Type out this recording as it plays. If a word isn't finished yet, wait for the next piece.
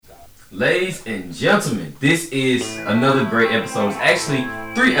Ladies and gentlemen, this is another great episode. It's actually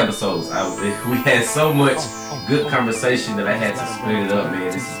 3 episodes. We had so much good conversation that I had to split it up,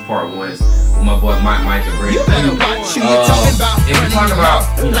 man. This is part 1 with my boy Mike and Brady. If we talk about,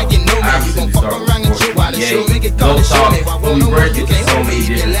 obviously we start with sports, Dope Talk, but we break into so many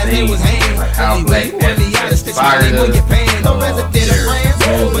different things, like how Black Panthers inspired us, their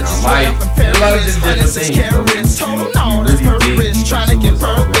roles in our life, and a lot of just different things. So we really dig into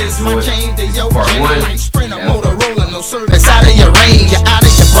it, so we're going to do it. Part 1. It's out of your range, you're out of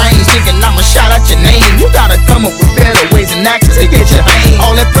your brains. Thinking I'ma shout out your name. You gotta come up with better ways and actions to get your aim.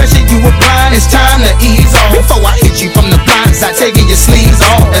 All that pressure you applying, it's time to ease off. Before I hit you from the blind side, taking your sleeves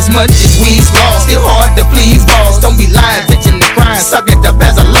off. As much as we's lost, still hard to please boss. Don't be lying, bitching and crying, suck it up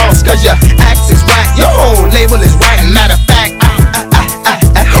as a loss. Cause your axe is whack, your whole label is right. Matter of fact,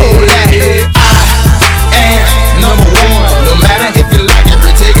 hold that. I am number 1. No matter if you like it,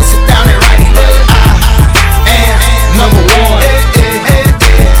 take it, sit down and write it. Number 1.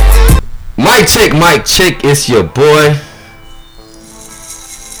 Mic check, it's your boy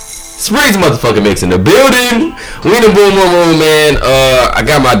Spree's motherfucking mix in the building. We in the boom, man. I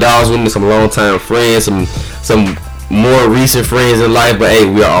got my dogs with me, some long time friends, some more recent friends in life, but hey,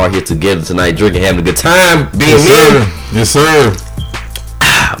 we are all here together tonight, drinking, having a good time, being men. Yes, sir.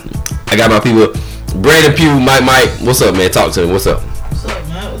 I got my people, Brandon Pugh, Mike. What's up, man? Talk to me. What's up? What's up,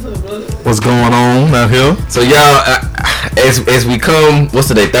 man? What's up, brother? What's going on out here? So y'all, as we come, what's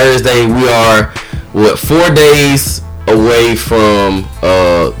today? Thursday. We are 4 days away from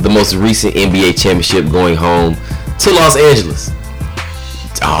the most recent NBA championship going home to Los Angeles.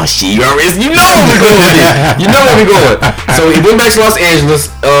 Oh shit, you know where we're going. So we went back to Los Angeles.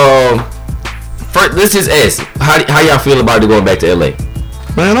 First, let's just ask, how y'all feel about it going back to LA?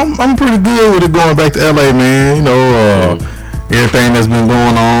 Man, I'm pretty good with it going back to LA, man. You know, everything that's been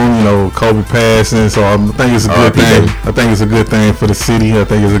going on, you know, Kobe passing, so I think it's a good thing. I think it's a good thing for the city. I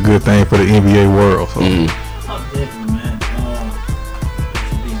think it's a good thing for the NBA world. So. Definitely, man.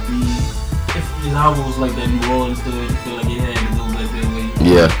 It's almost like that New Orleans story. I feel like it had to go back that way.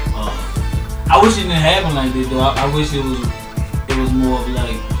 Yeah. I wish it didn't happen like this, though. I wish it was more of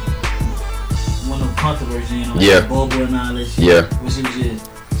like one of controversy, you know, like the bubble and all that shit. Yeah. Wish it was just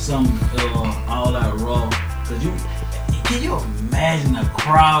some all out raw. Cause can you imagine the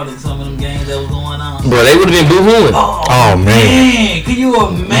crowd in some of them games that was going on? Bro, they would have been boo-hooing. Oh man, can you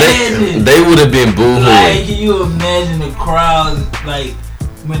imagine? They would have been boo-hooing. Like, can you imagine the crowd, like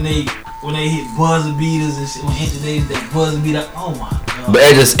when they hit buzzer beaters and shit, when today's that buzzer beater? Oh my god. But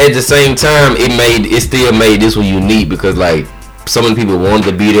at the same time, it still made this one unique because like so many people wanted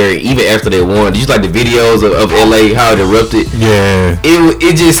to be there even after they won. Just like the videos of LA, how it erupted. Yeah.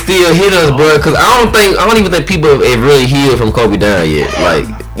 It just still hit us, bro. Because I don't even think people have really healed from Kobe down yet. Like,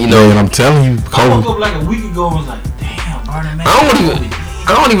 you know. Man, I'm telling you, Kobe. I woke up like a week ago and was like, damn, Burning Man.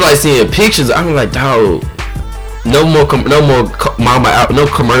 I don't even like seeing pictures. I mean, like, dog. No more mama out, no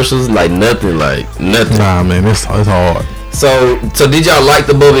commercials, like nothing. Nah, man, it's hard. So did y'all like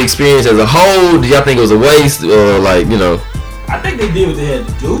the bubble experience as a whole? Did y'all think it was a waste, or like, you know? I think they did what they had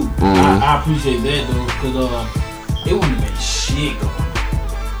to do. Mm-hmm. I appreciate that though, because it wouldn't have been shit going on.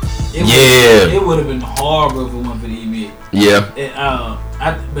 It would have been horrible if it wasn't for the NBA. Yeah.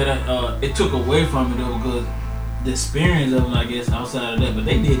 It took away from it though, because the experience of it, I guess, outside of that, but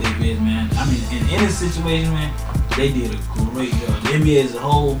they did their best, man. I mean, in this situation, man, they did a great job. The NBA as a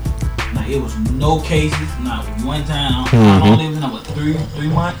whole, like, it was no cases, not one time. I don't live in about 3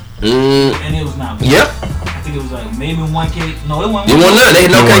 months, and it was not. Yep. I think it was like maybe 1 case. No, it wasn't. It wasn't none. They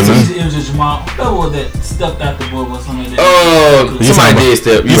had no cases. It was just Jamal. That was that stepped out the bubble or something like that. Somebody did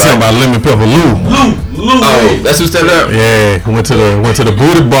step. You talking about Lemon Pepper Lou? Lou. Oh, that's who stepped out. Yeah, went to the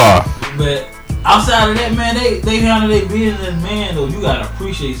booty bar. But outside of that, man, they handle their business, man. Though you gotta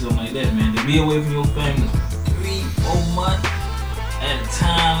appreciate something like that, man. To be away from your family 3-4 months at a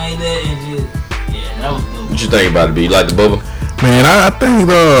time like that, and just that was dope. What you think about it, B? You like the bubble? Man, I think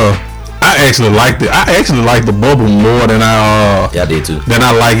I actually liked it. I actually like the bubble more than I did too. Than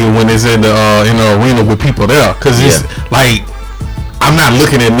I like it when it's in the arena with people there, cause it's like I'm not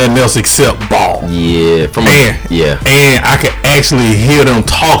looking at nothing else except ball. Yeah, and I can actually hear them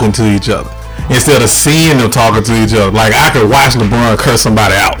talking to each other instead of seeing them talking to each other. Like I could watch LeBron curse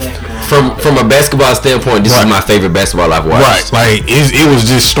somebody out. From a basketball standpoint, this is my favorite basketball I've watched. Right, like it was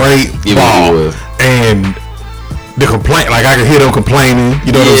just straight ball, and the complaint. Like I can hear them complaining.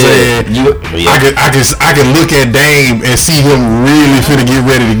 You know what I'm saying? I can look at Dame and see him really finna get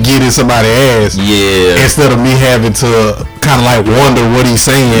ready to get in somebody's ass. Yeah. Instead of me having to kind of like wonder what he's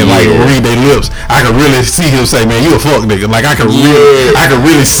saying, like read their lips. I can really see him say, "Man, you a fuck nigga." Like I can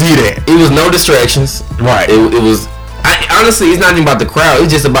really see that. It was no distractions. Right. It was. Honestly, it's not even about the crowd. It's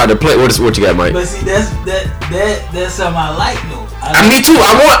just about the play. What you got, Mike? But see, that's something I like though. Me too.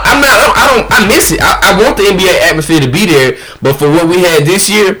 I miss it. I want the NBA atmosphere to be there. But for what we had this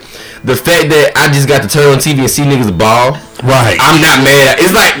year, the fact that I just got to turn on TV and see niggas ball, right? I'm not mad.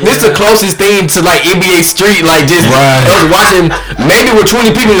 It's like this the closest thing to like NBA Street, like just us watching maybe with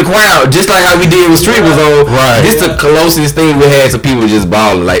 20 people in the crowd, just like how we did when Street was on. Right. This the closest thing we had to people just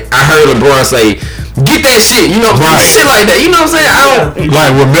balling. Like I heard LeBron say, "Get that shit," you know, shit like that. You know what I'm saying? I don't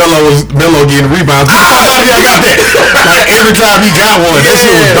like when Melo getting rebounds. I got that. Like every time he got one, that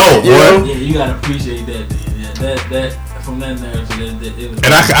shit was dope, boy. Yeah, you gotta appreciate that. That from that narrative, that it was.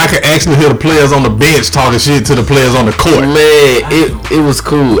 And I could actually hear the players on the bench talking shit to the players on the court. Man, it was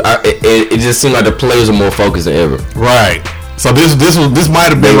cool. It just seemed like the players are more focused than ever. Right. So this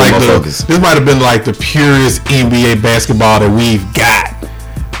might have been like the purest NBA basketball that we've got.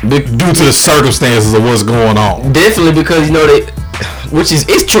 Due to the circumstances of what's going on. Definitely, because you know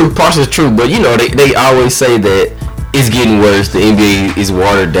it's true, partially true, but you know they always say that it's getting worse. The NBA is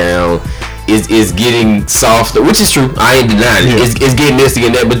watered down. It's getting softer, which is true. I ain't denying it. Yeah. It's getting this,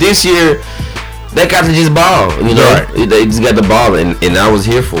 getting that. But this year, they got to just ball. You know, they just got the ball, and I was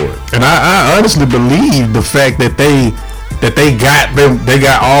here for it. And I honestly believe the fact that they got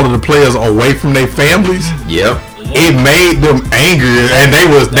all of the players away from their families. Yep. It made them angry, and they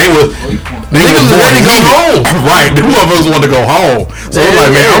was ready to go home. Right, the motherfuckers want to go home. So I'm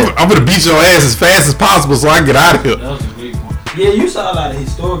like, man, I'm gonna beat your ass as fast as possible so I can get out of here. That was a big one. Yeah, you saw a lot of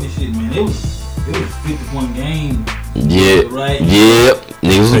historical shit, man. It was 50-point game. Yeah. Right. Yep.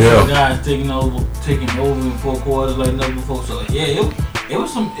 Yeah. Guys taking over in 4 quarters like never before. So yeah, it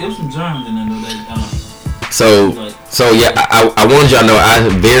was some germs in there that. So yeah, I wanted y'all to know I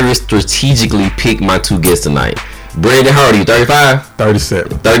very strategically picked my 2 guests tonight. Brandon, how old are you? 35?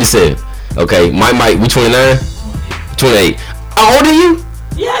 37. 37. Okay. Mike, we 29? 28. How old are you?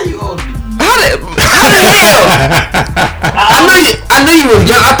 Yeah, you older than me. How the hell? I knew you was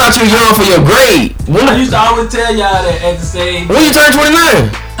young. I thought you were young for your grade. I used to always tell y'all that at the same. When you turn 29?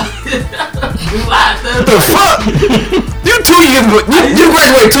 July 3rd. The fuck? You 2 years. You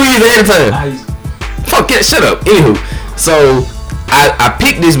graduated 2 years ahead of time. Fuck it, shut up. Anywho, so I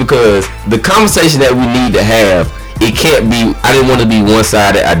picked this because the conversation that we need to have, it can't be. I didn't want to be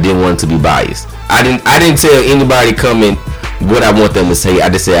one-sided. I didn't want it to be biased. I didn't tell anybody coming what I want them to say. I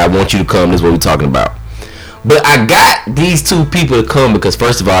just said I want you to come. This is what we're talking about. But I got these 2 people to come because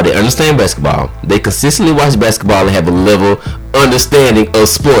first of all, they understand basketball. They consistently watch basketball and have a level understanding of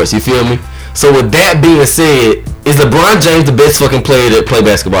sports. You feel me? So with that being said, is LeBron James the best fucking player to play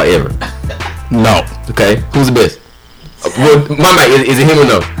basketball ever? No. Okay, who's the best? Well, my mic, is it him or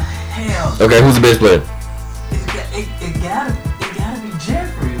no? Hell. Okay, who's the best player? It gotta be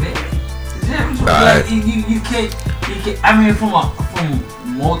Jeffrey, man. Jeffrey, Alright. You can't. I mean, from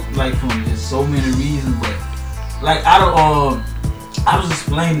just so many reasons, but like I was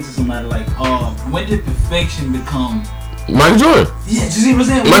explaining to somebody like, when did perfection become? Michael Jordan. Yeah, you see what I'm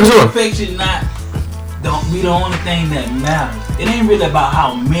saying? Michael Jordan. Perfection be the only thing that matters. It ain't really about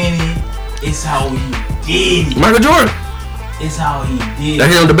how many. It's how he did it. Michael Jordan. It's how he did it.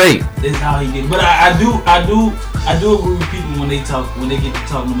 That ain't no debate. It's how he did it. But I do agree with people when they get to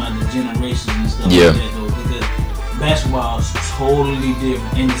talking about the generations and stuff like that though, because basketball is totally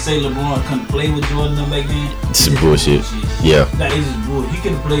different. And to say LeBron couldn't play with Jordan back then, it's bullshit. Yeah. That is just bullshit. He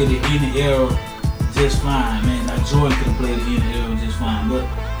could have played it in the era just fine, man. Like Jordan could have played it in the era just fine. But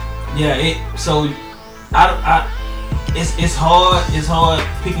yeah, it's hard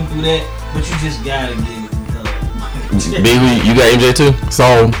picking through that, but you just gotta give it. Big, you got MJ too?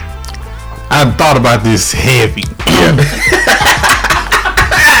 So I thought about this heavy.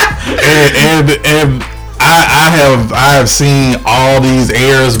 and I have seen all these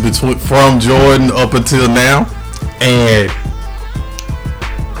eras from Jordan up until now, and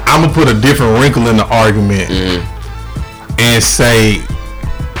I'm gonna put a different wrinkle in the argument and say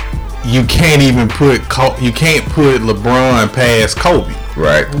you can't put LeBron past Kobe.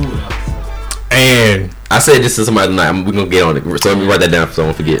 Right. And I said this to somebody tonight. We're gonna get on it, so let me write that down so I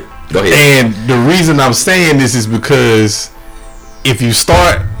don't forget. Go ahead. And the reason I'm saying this is because if you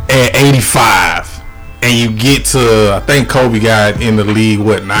start at 85 and you get to, I think Kobe got in the league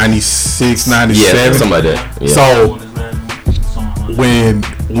 96, 97, something like that. Yeah. So when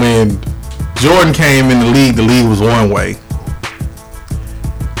Jordan came in the league was one way.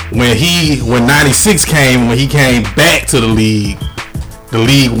 When 96 came, when he came back to the league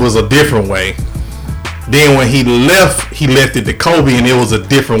was a different way. Then when he left it to Kobe, and it was a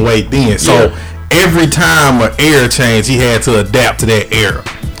different way then. So every time an era changed, he had to adapt to that era.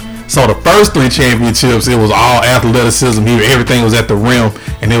 So the first 3 championships, it was all athleticism. Everything was at the rim,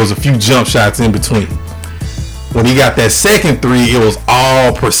 and there was a few jump shots in between. When he got that second 3, it was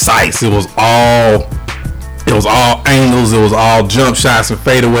all precise. It was all angles. It was all jump shots and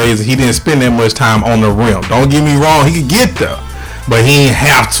fadeaways. And he didn't spend that much time on the rim. Don't get me wrong, he could get there, but he didn't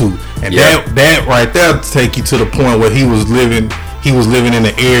have to. And that right there take you to the point where he was living in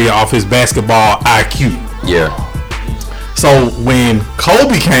the area off his basketball IQ. Yeah. So when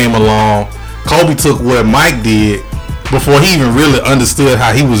Kobe came along, Kobe took what Mike did before he even really understood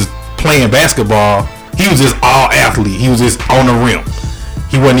how he was playing basketball. He was just all athlete. He was just on the rim.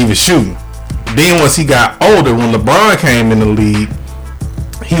 He wasn't even shooting. Then once he got older, when LeBron came in the league,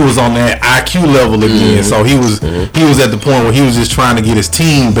 he was on that IQ level again. So he was at the point where he was just trying to get his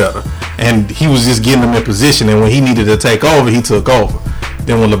team better, and he was just getting them in position. And when he needed to take over, he took over.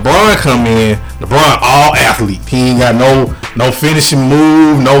 Then when LeBron come in, LeBron all athlete. He ain't got no finishing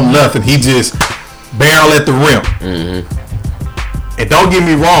move, no nothing. He just barrel at the rim. And don't get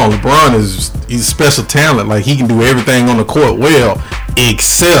me wrong, LeBron he's a special talent. Like, he can do everything on the court well,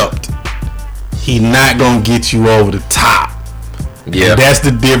 except he not gonna get you over the top. Yeah, and that's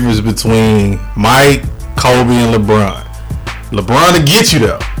the difference between Mike, Kobe, and LeBron. LeBron will get you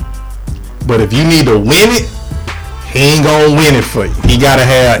there, but if you need to win it, he ain't gonna win it for you. He gotta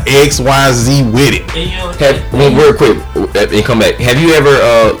have X, Y, Z with it. Real quick, and come back. Have you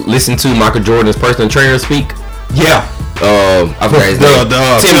ever listened to Michael Jordan's personal trainer speak? Yeah. I forgot his name.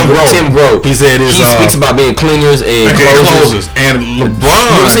 Tim Grove. He said he speaks about being cleaners and closers. And LeBron.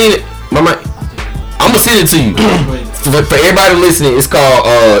 You ever seen it? I'm gonna send it to you. For everybody listening, it's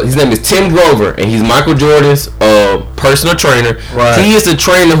called. His name is Tim Grover, and he's Michael Jordan's personal trainer. Right. He is the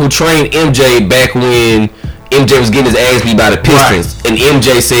trainer who trained MJ back when MJ was getting his ass beat by the Pistons, and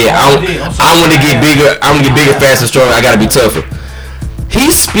MJ said, "I want to get bigger. I want to get bigger, faster, stronger. I gotta be tougher." He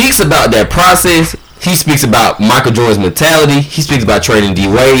speaks about that process. He speaks about Michael Jordan's mentality. He speaks about training D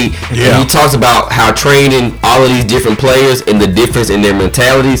Wade. Yeah. And he talks about how training all of these different players and the difference in their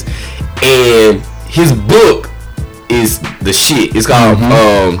mentalities. And his book is the shit. It's called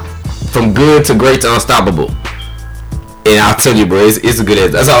From Good to Great to Unstoppable. And I'll tell you, bro, it's a good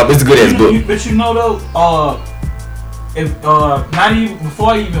ass. It's a good ass book. But you know though, if not even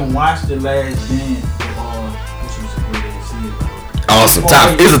before I even watched The Last Dance, which was a great ass series. Awesome.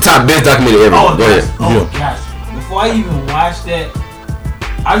 It's the top best documentary ever. Go ahead. Gosh. Before I even watched that,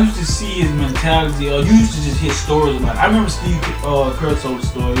 I used to see his mentality, or you used to just hear stories about it. I remember Steve Kerr told the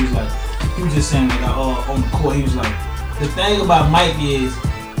story. He was just saying like on the court, he was like, the thing about Mike is,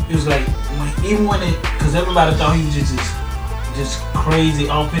 it was like because everybody thought he was just crazy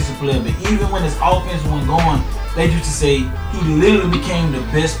offensive player, but even when his offense wasn't going, they used to say he literally became the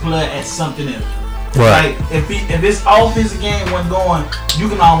best player at something else. Right. Like if his offensive game wasn't going, you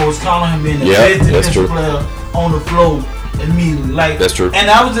can almost count on him being the best defensive player on the floor immediately. Like that's true. And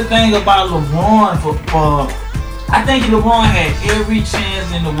that was the thing about LeBron. I think LeBron had every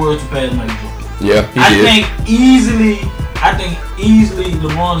chance in the world to pass Michael Jordan. Yeah, he did. I think easily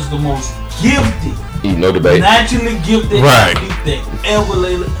LeBron is the most gifted. No debate. Naturally gifted athlete that ever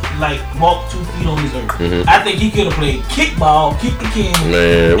walked 2 feet on this earth. I think he could have played kickball, kick the can,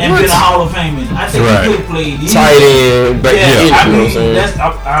 and been a Hall of Famer. I think he could have played tight end. That's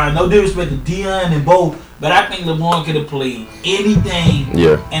no disrespect to Deion and Bo, but I think LeBron could have played anything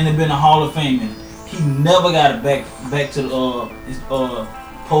and have been a Hall of Famer. He never got it back to his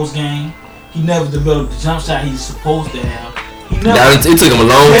post game. He never developed the jump shot he's supposed to have. It took him a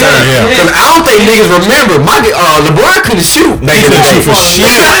long time. Because I don't think niggas remember. LeBron couldn't shoot back in the day.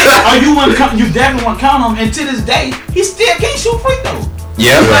 You definitely want to count him. And to this day, he still can't shoot free throw.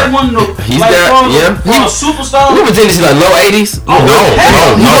 Yeah, he's like one of the superstars. What was this? Like low 80s? No. He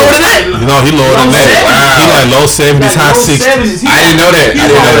lower than that. He lower than that. He like low 70s, high 60s. I didn't know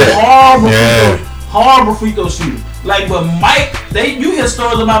that. Horrible free throw shooter. But Mike, you hear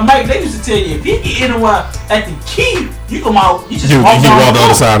stories about Mike. They used to tell you if he get anywhere at the key, you come out, you just walk down the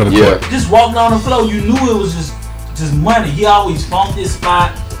other side of the court. Just walk down the floor. You knew it was just money. He always found his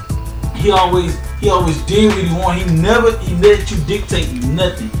spot. He always did what he wanted. He let you dictate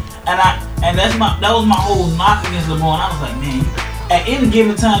nothing. And that was my whole knock against LeBron. I was like, man, at any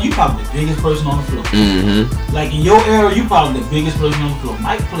given time, you probably the biggest person on the floor. Mm-hmm. Like in your era, you probably the biggest person on the floor.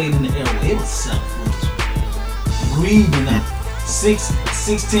 Mike played in the era where it was self-footage. Breathing up. 6'10",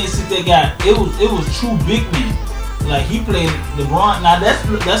 6 they got. It was true big men. Like he played LeBron. Now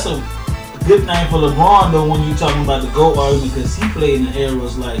that's a good thing for LeBron though when you talking about the GOAT argument because he played in the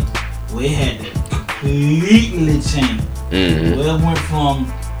eras like where it had to completely change. Where it went from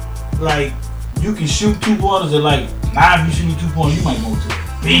like you can shoot 2 pointers to like now if you shoot 2 pointers you might go to the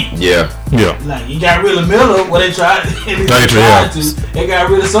bench. Yeah. Like you got rid of Miller, well they tried to. They got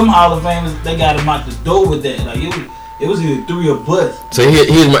rid of some Hall of Famers. They got him out the door with that. Like it was either 3 or bust. So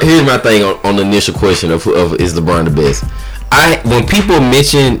here's my thing on the initial question of is LeBron the best. When people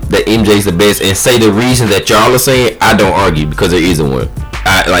mention that MJ's the best and say the reason that y'all are saying, I don't argue because there isn't one.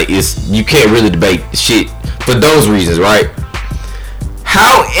 You can't really debate shit for those reasons, right?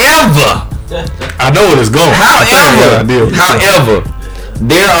 However, I know where it's going. However,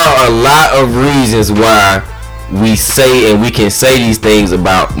 there are a lot of reasons why we say and we can say these things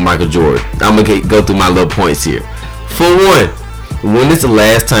about Michael Jordan. I'm gonna go through my little points here. For one, when is the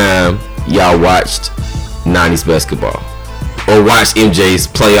last time y'all watched 90s basketball or watched MJ's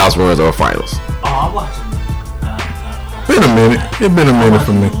playoffs runs or finals? Oh, I watched them. Been a minute. It's been a minute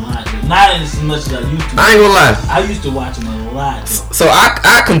for me. Not as much as I used to. I ain't gonna lie. I used to watch them a lot. So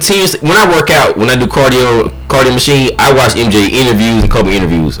I continuously, when I work out, when I do cardio machine, I watch MJ interviews and Kobe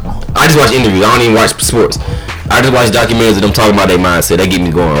interviews. I just watch interviews. I don't even watch sports. I just watch documentaries of them talking about their mindset. That get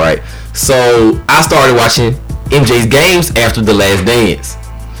me going, right? So I started watching MJ's games after The Last Dance.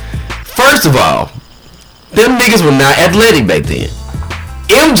 First of all, them niggas were not athletic back then.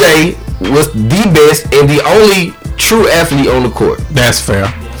 MJ was the best and the only true athlete on the court. That's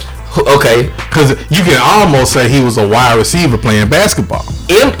fair. Okay, because you can almost say he was a wide receiver playing basketball.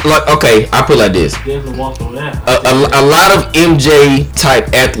 Okay, I put it like this. A lot of MJ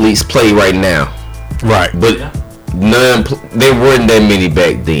type athletes play right now. Right. But there weren't that many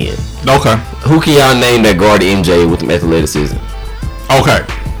back then. Okay. Who can y'all name that guarded MJ with them athleticism? Okay.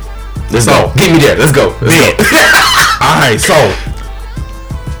 Let's go. Get me there. Let's go. Alright, so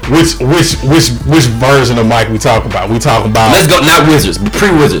which version of Mike we talking about? We talking about let's go, not Wizards, but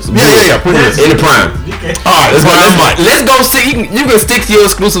pre-Wizards. Yeah, pre-Wizards. In the prime. Alright, let's go see you can stick to your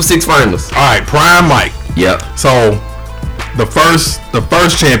exclusive 6 finals. Alright, prime Mike. Yep. So the first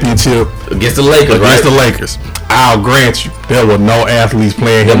championship against the Lakers, I'll grant you, there were no athletes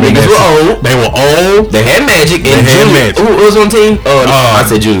playing him. Niggas were old. They were old. They had Magic. Who was on the team? I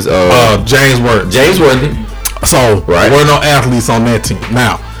said Julius. James Worthy. So there were no athletes on that team.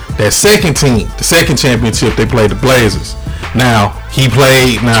 Now, that second team, the second championship, they played the Blazers. Now,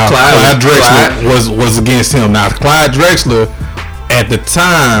 Clyde Drexler was against him. Now, Clyde Drexler, at the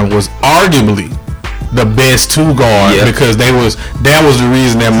time, was arguably the best 2 guard because that was the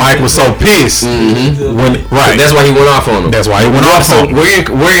reason that Mike was so pissed. That's why he went off on him.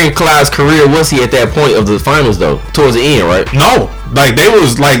 Where in Clyde's career was he at that point of the finals though? Towards the end, right? No, like they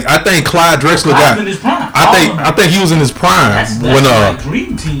was like I think Clyde Drexler got. In his prime. I think he was in his prime when like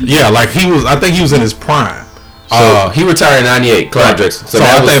dream team. Yeah, like he was. I think he was in his prime. So he retired in '98, Clyde Drexler. So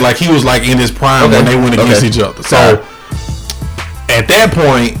I think like he was like in his prime when they went against each other. So at that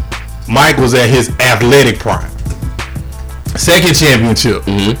point, Mike was at his athletic prime. Second championship,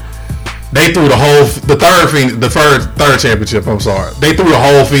 they threw the third championship. I'm sorry, they threw the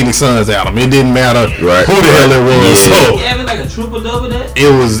whole Phoenix Suns at him. It didn't matter who the hell it was. Yeah. So he having like a triple double that.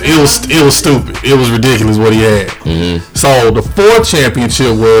 It was stupid. It was ridiculous what he had. So the fourth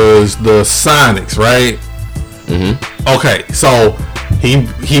championship was the Sonics, right? Okay, so he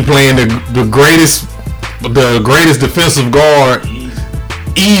playing the greatest defensive guard.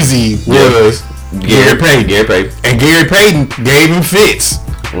 Easy was Gary Payton. And Gary Payton gave him fits.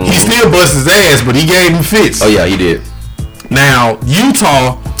 He still bust his ass, but he gave him fits. Oh yeah, he did. Now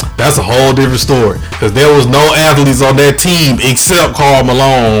Utah, that's a whole different story because there was no athletes on that team except Karl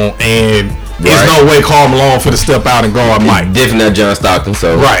Malone, and there's no way Karl Malone for to step out and guard Mike. Definitely not John Stockton.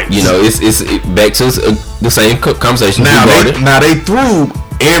 So you know, it's back to the same conversation. Now they threw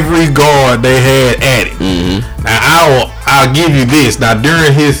every guard they had at it. Now I'll give you this. Now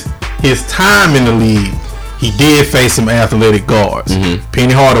during his time in the league, he did face some athletic guards.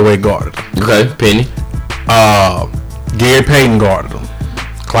 Penny Hardaway guarded him. Okay, Penny. Gary Payton guarded him.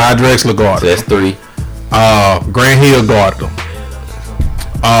 Clyde Drexler guarded him. So that's 3. Grant Hill guarded him.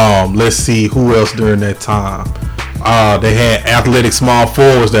 Let's see who else during that time. They had athletic small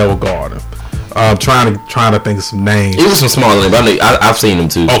forwards that were guarding him. Trying to think of some names. It was some smaller names, but I've seen them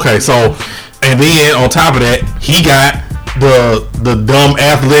too. Okay, so and then on top of that, he got the dumb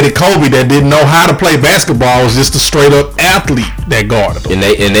athletic Kobe that didn't know how to play basketball, was just a straight up athlete that guarded him.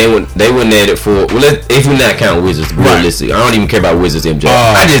 And they went at it for if we not count Wizards, realistically, I don't even care about Wizards MJ.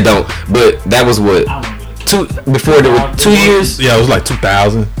 I just don't. But that was what before there were 2 years? Yeah, it was like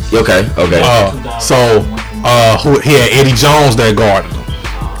 2000. Okay. He had Eddie Jones that guarded him.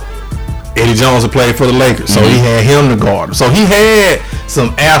 Eddie Jones had played for the Lakers, so he had him to guard him. So he had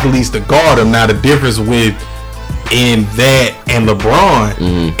some athletes to guard him. Now the difference in that and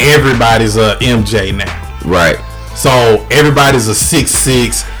LeBron, everybody's a MJ now. Right. So everybody's a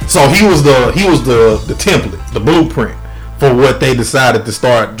 6'6". So he was the template, the blueprint for what they decided to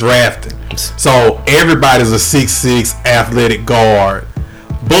start drafting. So everybody's a 6'6" athletic guard.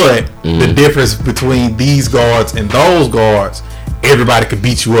 But the difference between these guards and those guards, everybody could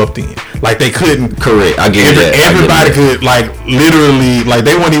beat you up then. Like they couldn't. Correct. I get that. Everybody could, like, literally, like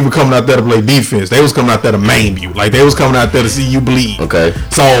they weren't even coming out there to play defense. They was coming out there to maim you. Like they was coming out there to see you bleed. Okay.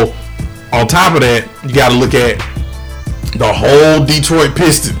 So on top of that, you got to look at the whole Detroit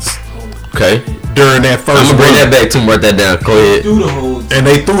Pistons. Okay. During that first, I'm gonna bring that back to write that down. Go ahead. And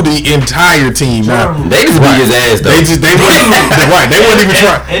they threw the entire team out. They just beat his ass though. They weren't even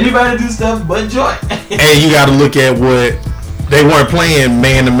trying. Anybody do stuff but Joy. And you got to look at what they weren't playing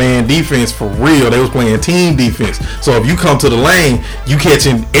man-to-man defense for real. They was playing team defense. So if you come to the lane, you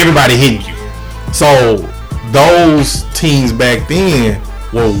catching everybody hitting you. So those teams back then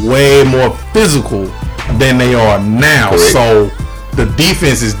were way more physical than they are now. Correct. So the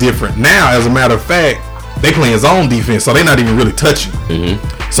defense is different now. As a matter of fact, they playing zone defense, so they're not even really touching.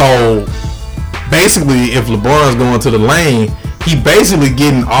 So basically, if LeBron's going to the lane, he basically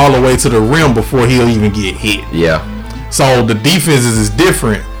getting all the way to the rim before he'll even get hit. Yeah. So the defenses is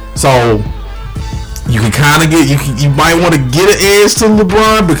different. So you can kind of you might want to get an edge to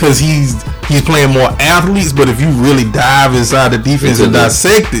LeBron because he's playing more athletes. But if you really dive inside the defense and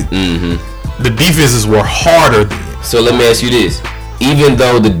dissect it, the defenses were harder then. So let me ask you this: even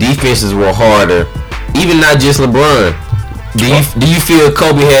though the defenses were harder, even not just LeBron, do you feel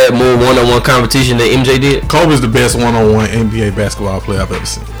Kobe had more one-on-one competition than MJ did? Kobe's the best one-on-one NBA basketball player I've ever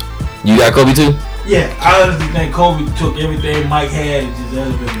seen. You got Kobe too? Yeah, I honestly think Kobe took everything Mike had and just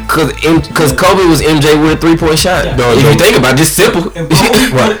elevated. Because Kobe was MJ with a 3-point shot. Yeah. If you think about it, just simple.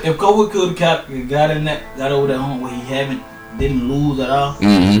 If Kobe could have got over that hump where he didn't lose at all,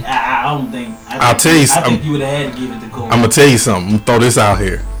 I don't think. I'll tell you something. I think you would have had to give it to Kobe. I'm gonna tell you something. I'm gonna throw this out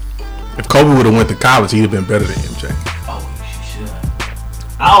here. If Kobe would have went to college, he'd have been better than MJ. Oh, he should.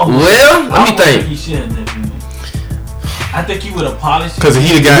 Let me think. He should have definitely. I think he would have polished because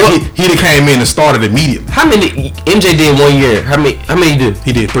he'd have came in and started immediately. How many MJ did 1 year? How many did?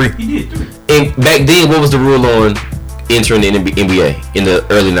 He did 3. And back then, what was the rule on entering the NBA in the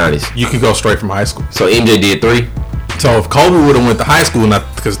early 90s? You could go straight from high school. So MJ did 3. So if Kobe would have went to high school,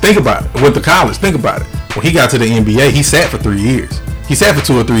 because think about it, went to college, think about it. When he got to the NBA, he sat for 3 years. He sat for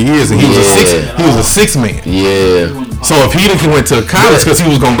 2 or 3 years, and he was a six man. Yeah. So if he went to college, because he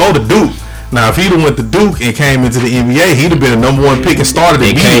was gonna go to Duke. Now, if he'd have went to Duke and came into the NBA, he'd have been a number 1 pick and started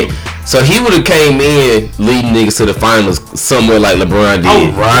immediately. So he would have came in leading niggas to the finals somewhere like LeBron did.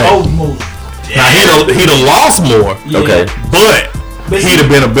 Oh, right. Now, he'd have lost more. Yeah. Okay. But he'd have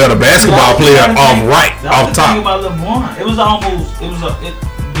been a better basketball player off top. About LeBron, it was almost,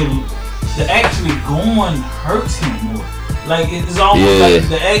 the actually going hurts him more. Like, it's almost like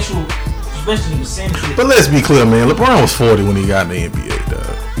the actual, especially the percentage. But let's be clear, man. LeBron was 40 when he got in the NBA,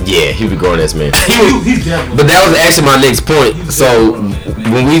 dog. Yeah, he was going as man. But that was actually my next point. So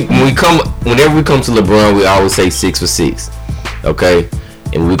whenever we come to LeBron, we always say 6 for 6. Okay,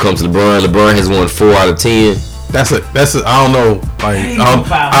 and when we come to LeBron has won 4 out of 10. That's a I don't know, like I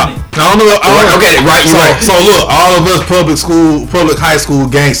don't know. Okay, right. So look, all of us public high school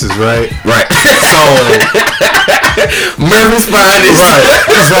gangsters, right? Right. So Memphis finest. Right.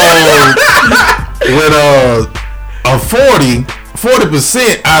 So when a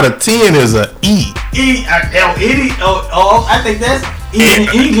 40% out of 10 is a E. I think that's in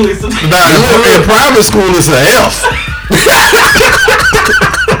English. In private school, it's an F.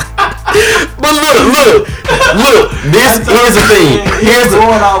 But look. Here's the thing. Here's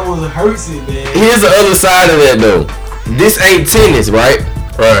the other side of that though. This ain't tennis, right?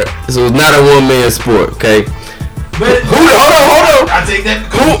 Right. So it's not a one-man sport, okay? But hold on. I take that.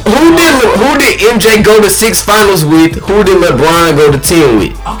 Who did MJ go to 6 finals with? Who did LeBron go to 10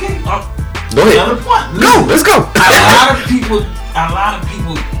 with? Okay. Go ahead. Another point. Let's go. A lot of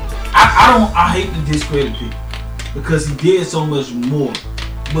people. I hate to discredit Pippen because he did so much more,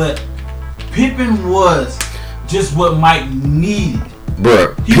 but Pippen was just what Mike needed.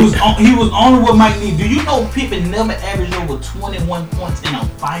 Bruh. He was only what Mike needed. Do you know Pippen never averaged over 21 points in a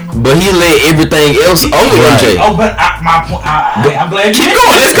final? But he laid everything else over MJ. Oh, but my point. I'm glad you keep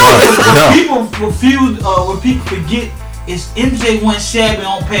going. Let's go. People confused. What people forget is MJ went shabby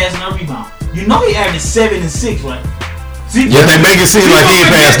on passing and rebound. You know he averaged 7 and 6, right? See, Yeah, they make it seem like he ain't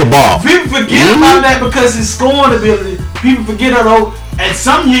passed the ball. People forget about that because his scoring ability. People forget that though. At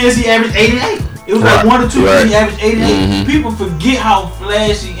some years he averaged 88. It was like 1 or 2 years he averaged 88. People forget how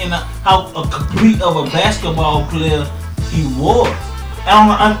flashy and how complete of a basketball player he was.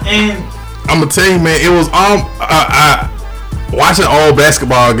 And I'm gonna tell you, man, it was watching old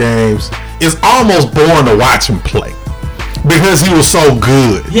basketball games. It's almost boring to watch him play because he was so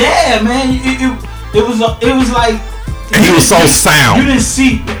good. Yeah, man, it was like. And he was so sound. You didn't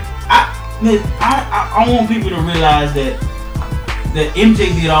see. I want people to realize that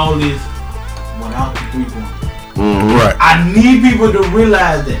MJ did all this without the 3-point. Right. I need people to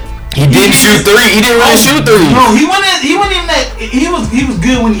realize that. He didn't shoot three. He didn't really shoot threes. No, he wasn't in that. He was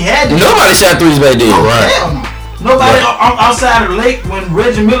good when he had to. Nobody shot threes back then. Right. Hell no. Nobody outside of the lake when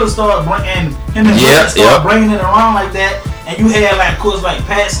Reggie Miller started bringing it around like that, and you had like of course like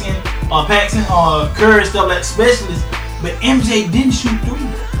Paxson or Curry stuff like specialists, but MJ didn't shoot three.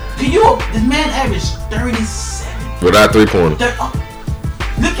 This man averaged 37 without 3-pointer.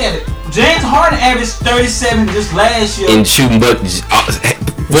 Look at it. James Harden averaged 37 just last year. And shooting but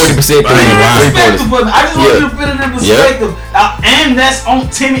 40% three. I just want you to put it in perspective. And that's on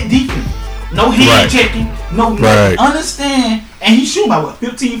timid defense. No hand checking. No nothing. Understand. And he shooting by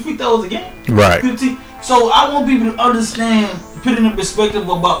 15 free throws a game? Right. 15. So I want people to understand, put it in perspective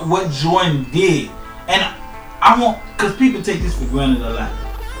about what Jordan did. And I want, because people take this for granted a lot.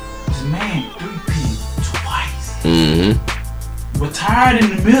 This man 3-peated twice. Retired in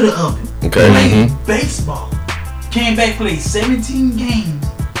the middle of it. Okay. Played baseball. Came back, played 17 games,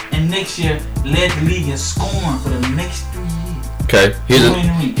 and next year led the league in scoring for the next 3 years. Okay. Here's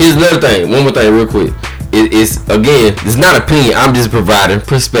another thing. One more thing, real quick. It's again, it's not opinion. I'm just providing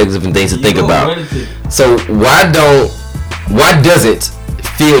perspective and things to think about. So why doesn't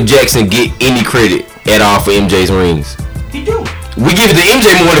Phil Jackson get any credit at all for MJ's rings? He do. We give it to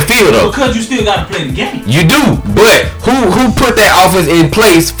MJ more than Phil though. Because you still gotta play the game. You do, but who put that offense in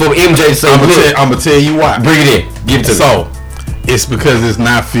place for MJ to say, I'm gonna tell you why. Bring it in. Give it to me. So it's because it's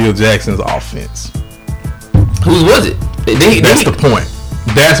not Phil Jackson's offense. Whose was it? That's the point.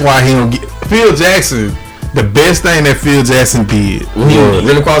 That's why he don't get Phil Jackson. The best thing that Phil Jackson did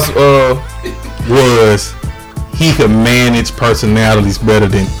was he could manage personalities better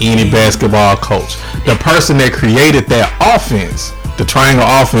than any basketball coach. The person that created that offense, the triangle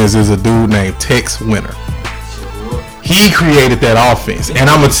offense, is a dude named Tex Winter. He created that offense, and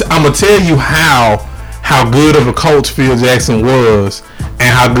I'm gonna tell you how good of a coach Phil Jackson was, and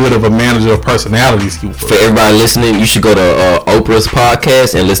how good of a manager of personalities he was. For everybody listening, you should go to Oprah's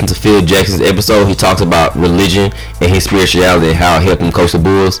podcast and listen to Phil Jackson's episode. He talks about religion and his spirituality and how it helped him coach the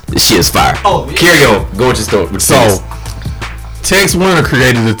Bulls. This shit is fire. Oh, yeah. Carry on. Go with your story. So, Tex Winter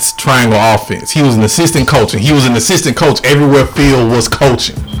created the triangle offense. He was an assistant coach, and he was an assistant coach everywhere Phil was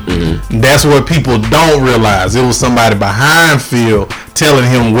coaching. That's what people don't realize. It was somebody behind Phil telling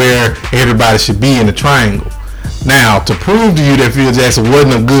him where everybody should be in the triangle. Now, to prove to you that Phil Jackson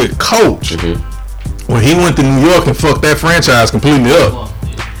wasn't a good coach, when he went to New York and fucked that franchise completely up,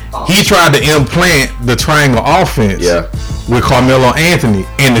 he tried to implant the triangle offense with Carmelo Anthony,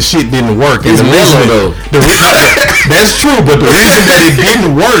 and the shit didn't work. It's Melo, though. That's true, but the reason that it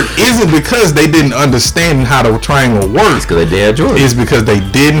didn't work isn't because they didn't understand how the triangle works. Because they didn't have Jordan. It's because they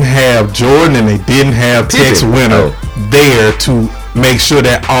didn't have Jordan and they didn't have Tex Winter there to make sure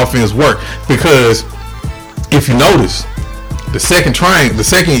that offense worked. Because if you notice, the second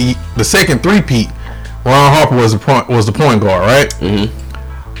three-peat, Ron Harper was the point guard, right?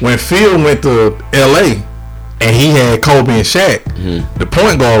 When Phil went to LA and he had Kobe and Shaq, the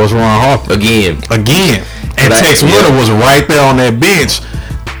point guard was Ron Harper again, and Tex Winter was right there on that bench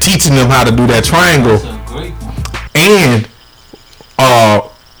teaching them how to do that triangle. And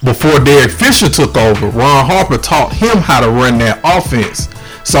before Derek Fisher took over, Ron Harper taught him how to run that offense.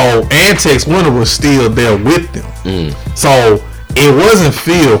 So, and Tex Winter was still there with them. So, it wasn't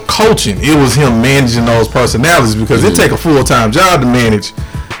Phil coaching. It was him managing those personalities, because it take a full-time job to manage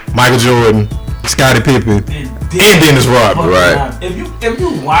Michael Jordan, Scottie Pippen, and Dennis Rodman. Right. If you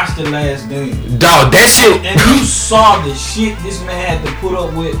watched The Last Dance, dog, that shit, and you saw the shit this man had to put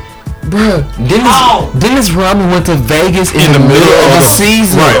up with. Bruh, Dennis Rodman went to Vegas in the middle of the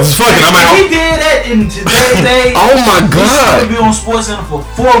season. Right. Fuck it, I'm out. He did that in today's day. Oh my God. He be on SportsCenter for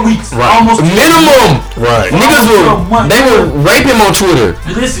 4 weeks. Right. Almost minimum. Right. Niggas would rape him on Twitter.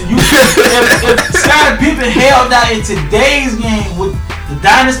 Listen, if Scottie Pippen held out in today's game with the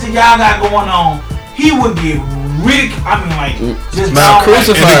dynasty y'all got going on, he would get really, I mean, like, just Now, dog,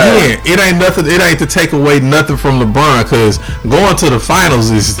 crucified. And again, it ain't nothing. It ain't to take away nothing from LeBron, because going to the finals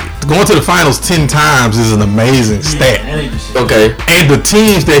 10 times is an amazing stat. that ain't the shit. Okay. And the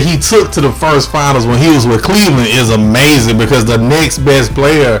teams that he took to the first finals when he was with Cleveland is amazing, because the next best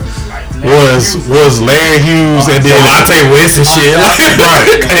player was Larry Hughes and then Delonte West and shit. right,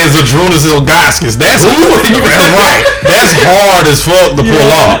 and Zydrunas Ilgauskas. That's right. That's hard as fuck to pull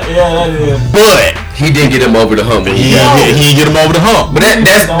off. Yeah, that is. But He didn't get him over the hump when he he got didn't get him over the hump. But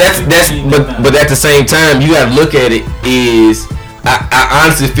but at the same time, you gotta look at it is I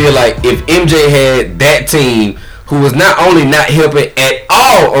honestly feel like if MJ had that team who was not only not helping at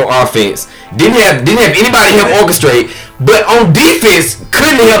all on offense, didn't have anybody help orchestrate, but on defense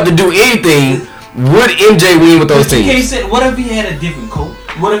couldn't help to do anything, would MJ win with those But you can't teams? say, what if he had a different coach?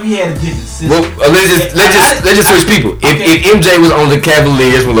 What if he had a different system? Well, let's just switch people. If MJ was on the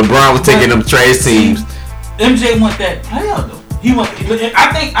Cavaliers when LeBron was taking them trash teams, MJ want that player though.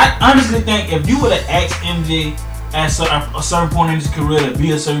 I honestly think if you would have asked MJ at a certain point in his career to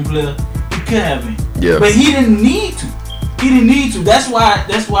be a certain player, he could have been. Yeah. But he didn't need to. That's why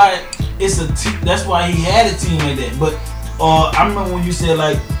that's why he had a team like that. But I remember when you said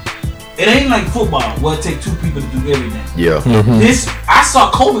like it ain't like football where it take two people to do everything. yeah, I saw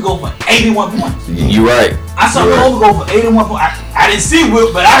Kobe go for 81 points. you're right. I saw You're Kobe go for 81 points. I didn't see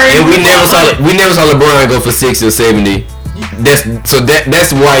Wilt, but I heard. And Wilt we never saw LeBron go for 60 or 70.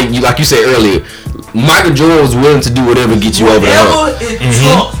 That's why like you said earlier, Michael Jordan was willing to do whatever to get you over the hump. Whatever it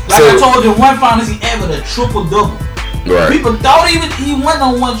took. Like I told you, one finals he averaged a triple double. Right. People thought he went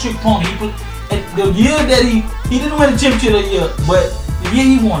on one trick pony. The year that he didn't win the championship that year, but the year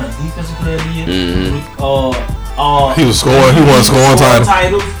he won a defensive player of the year. He was scoring. He won scoring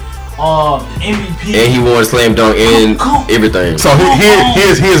titles. The MVP. And he won slam dunk and everything. So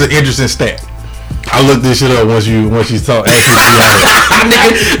here's an interesting stat. I looked this shit up once you told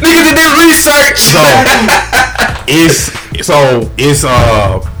Niggas did their research.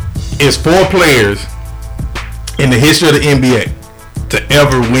 It's 4 players in the history of the NBA to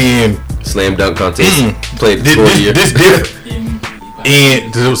ever win Slam dunk contest. Played the year. this different.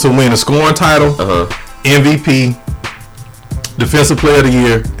 And to win a scoring title, MVP, Defensive Player of the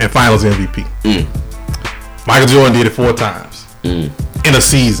Year, and Finals MVP. Michael Jordan did it 4 times in a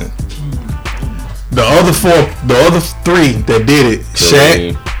season. The other 3 that did it,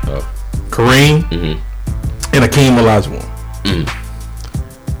 Shaq, Kareem, and Hakeem Olajuwon.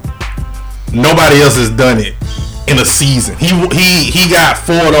 Nobody else has done it in a season. He got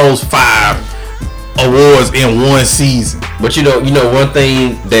 4 of those 5 awards in one season. But you know one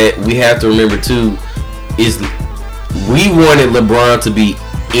thing that we have to remember too is we wanted LeBron to be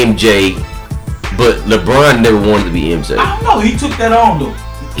MJ, but LeBron never wanted to be MJ. I don't know. He took that on though.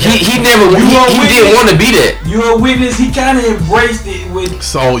 He didn't want to be that. You're a witness. He kind of embraced it with.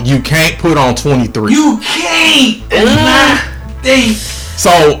 So you can't put on 23. You can't. And not think. So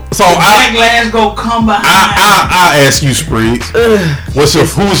Black Glass go come behind. I ask you, Spriggs. Who's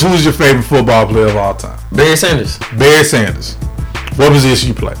your favorite football player of all time? Barry Sanders. Barry Sanders. What position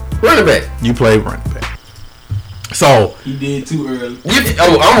you play? Running back. You play running back. So he did too early.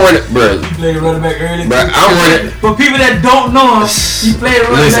 I'm running, bro. He played running back early. Bro, I'm running. For people that don't know him, he played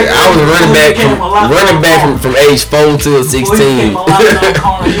running Listen, back. I was running back from age 4 till 16. He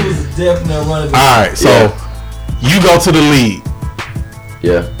was definitely a running back. all right, so you go to the league.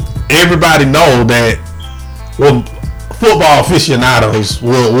 Yeah. Everybody know that. Well, football aficionados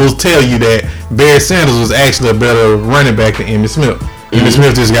will tell you that Barry Sanders was actually a better running back than Emmitt Smith. Emmitt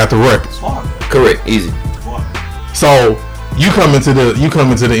Smith just got the records. Correct. Easy. So you come into the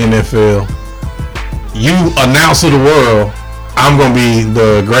NFL. You announce to the world, I'm gonna be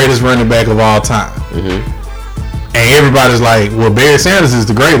the greatest running back of all time. And everybody's like, well, Barry Sanders is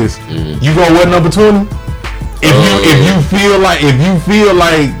the greatest. You go what, number 20? If you feel like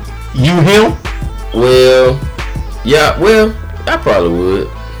you him, I probably would.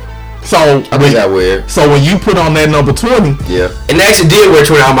 So I think I would. So when you put on that number 20, and I actually did wear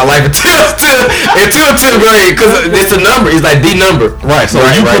 20 all my life until 10th grade, because it's a number. It's like the number. Right. So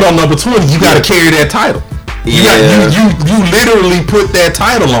you put on number 20, you got to carry that title. You literally put that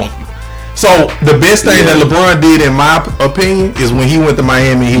title on you. So the best thing that LeBron did, in my opinion, is when he went to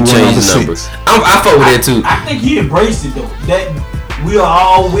Miami, he went number 6. I fuck with that too. I think he embraced it though. That we are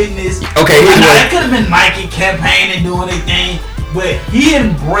all witness. Okay, that could have been Nike campaigning doing their thing, but he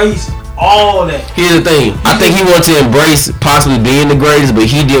embraced all that. Here's the thing. I think he wanted to embrace possibly being the greatest, but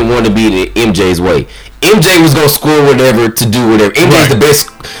he didn't want to be the MJ's way. MJ was gonna score whatever to do whatever. MJ's the best.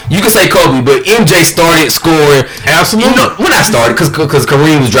 You can say Kobe, but MJ started scoring. Absolutely. You know, when I started, because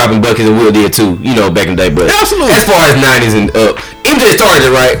Kareem was dropping buckets and Will did too. You know, back in the day. But absolutely. As far as 90s and up, MJ started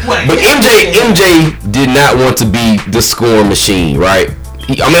it, right? But MJ did not want to be the scoring machine, right?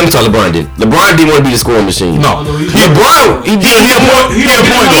 I'm talking LeBron did. LeBron didn't want to be the scoring machine. No, LeBron, he did. He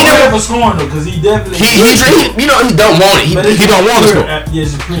never scoring though, because he definitely. He don't want it. He don't want to score.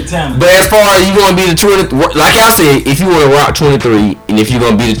 Yes, it's pretty talented. But as far as you want to be the 20, like I said, if you want to rock 23, and if you're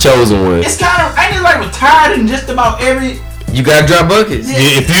gonna be the chosen one, it's kind of ain't it like retired in just about every. You gotta drop buckets.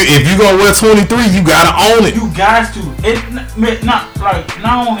 Yeah, if you gonna wear 23, you gotta own it. You got to. Not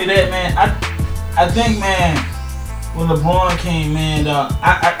only that, man. I think, man. When LeBron came, man,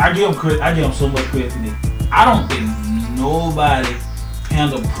 I give him credit. I give him so much credit for this. I don't think nobody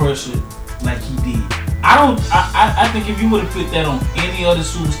handled pressure like he did. I think if you would have put that on any other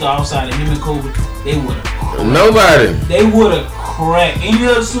superstar outside of him and Kobe, they would have. Nobody. They would have cracked any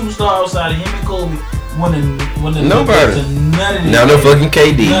other superstar outside of him and Kobe. Nobody. None of this. Now no fucking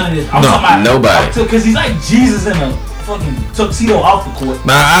KD. None of this. Nobody. Because he's like Jesus in a fucking tuxedo off the court.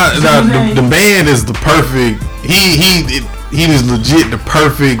 The man is the perfect. He is legit the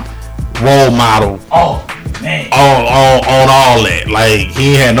perfect role model. Oh man. On all that. Like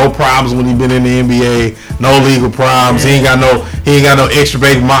he had no problems when he been in the NBA. No legal problems. Yeah. He ain't got no extra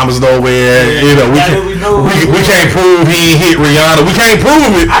baby mamas nowhere. Yeah. You know, we can't prove he ain't hit Rihanna. We can't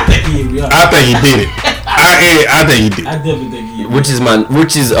prove it. I think he hit Rihanna. I think he did it. I think he did. I definitely think he did.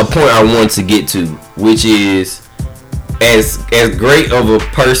 Which is a point I want to get to, which is as great of a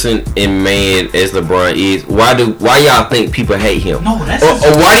person and man as LeBron is, why y'all think people hate him? No, that's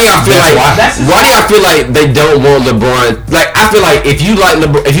or why do y'all feel like they don't want LeBron? Like I feel like if you like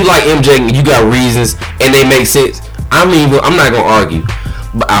MJ and you got reasons and they make sense, I'm not gonna argue,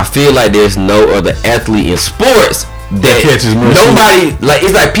 but I feel like there's no other athlete in sports that catches more. Nobody like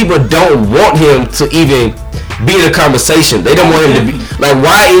it's like people don't want him to even be in a conversation. They don't want him to be like.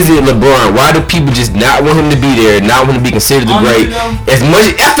 Why is it LeBron? Why do people just not want him to be there? Not want to be considered the great? As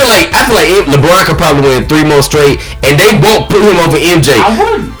much I feel like LeBron could probably win 3 more straight, and they won't put him over MJ. I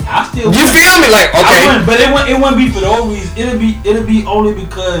wouldn't. I still. You feel me? Like okay, but it wouldn't be for those reasons. It'll be only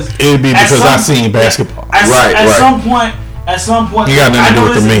because. I seen basketball. At some point, you got nothing to do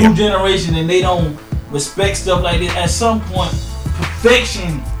with the man. New generation, and they don't respect stuff like this. At some point,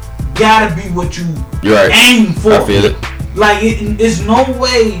 perfection gotta be what you aim for. I feel it. Like it's no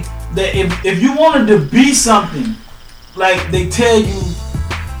way that if you wanted to be something, like they tell you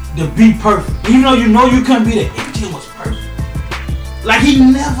to be perfect, even though you know you couldn't be there. MJ was perfect. Like he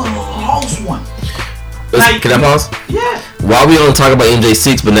never lost one. Can I pause? Yeah. Why we only talk about MJ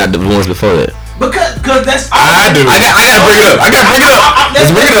 6 but not the ones before that? Because that's I do. I gotta bring it up.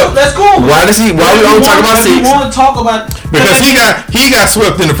 Let's bring it up. That's cool. Why we only talk about 6? You want to talk about because he got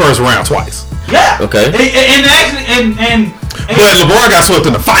swept in the first round twice. Yeah. Okay. And actually but LeBron got swept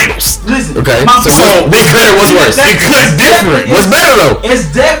in the finals. Listen. Okay. So what's better? What's worse? It's different. What's better though? It's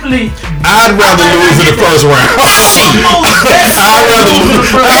definitely. I'd rather lose in the first round. I'd rather lose in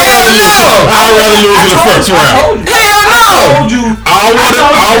the first round. Hell no! I told you. I want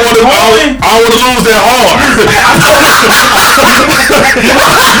to lose that hard.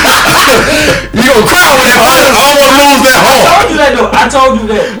 You gonna cry with that? I want to lose that hard. I told you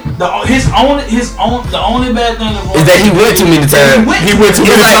that. The only bad thing is that he went too many times. He went too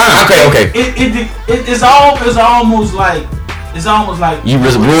many times. Okay. It's almost like you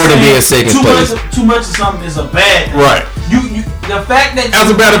rewarded being second place. Too much of something is a bad thing. Right. The fact that as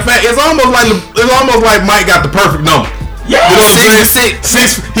a matter of fact, it's almost like Mike got the perfect number. Yeah. You know what I'm saying?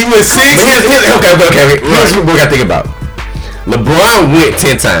 6. He went 6. Okay. Here's what we gotta think about. LeBron went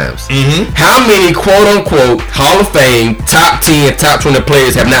 10 times. Mm-hmm. How many quote-unquote Hall of Fame, top 10, top 20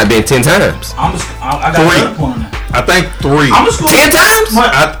 players have not been 10 times? I got 3. A point on that. I think 3. 10 times?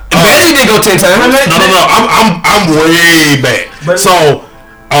 Magic didn't go 10 times. No. I'm way back. So,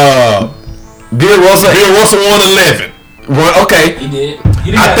 Bill Russell won 11. Okay. He did.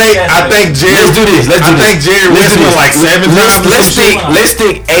 I think Jerry. Let's do this. I think Jerry West won like 7 times. Let's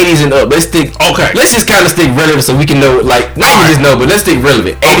think 80s and up. Let's just kind of stick relevant so we can know. Like not even just know, but let's stick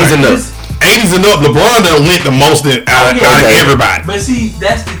relevant. 80s and up. 80s and up. LeBron done went the most out of everybody. But see,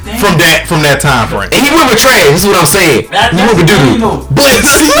 that's the thing. From that time frame. And he went with trash. That's what I'm saying. He went with doo-doo. But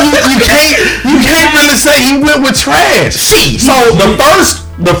see, you can't really say he went with trash. So the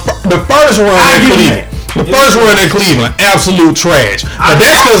first run in Cleveland. The first run in Cleveland, absolute trash.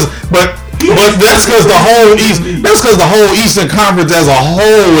 But But that's because the whole Eastern Conference as a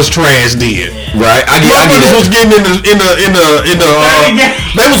whole was trash then. Right, I get Motherfuckers that. was getting in the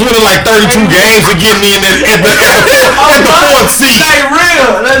they was winning like 32 games and getting in at the fourth seed. Like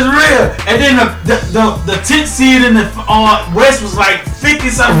real, that's real. And then the 10th seed in the West was like 50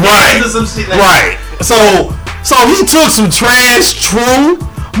 something games or some shit like Right. So he took some trash, true,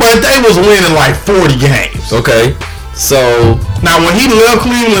 but they was winning like 40 games. Okay, so Now when he left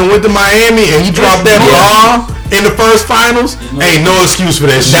Cleveland and went to Miami and he dropped that bomb in the first finals, ain't no excuse for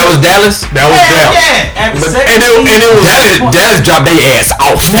that shit. that was Dallas. That was Dallas. Yeah, And it was Dallas dropped their ass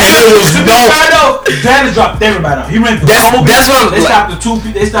off. Dallas dropped everybody off. He went to That's what they stopped the two.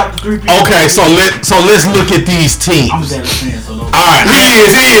 They stopped the three people. Okay, so let's look at these teams. I'm a Dallas fan, so don't. All right, he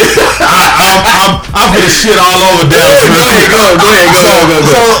is. I'm gonna shit all over Dallas. Go ahead.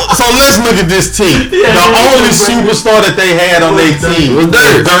 So let's look at this team. The only superstar that they had on their team was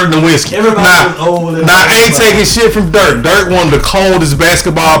Dirk Nowitzki. Everybody was old. Now I ain't taking shit from Dirk. Dirk one of the coldest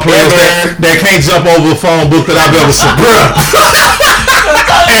basketball players that can't jump over a phone book that I've ever seen.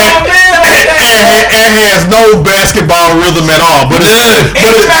 And has no basketball rhythm at all. But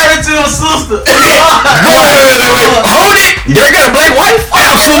it's married to a sister. Hold it. Dirk got a black wife?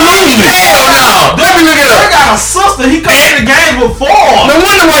 absolutely. Hell no. Let me look it Dirk up. got a sister. He come to the game before. No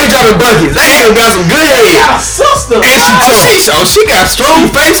wonder why he dropping buckets. That nigga got some good He head. got a sister. She got strong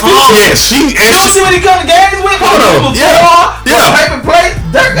face features. Yeah, You don't see what he come to games with? Hold on. Yeah. Paper plate.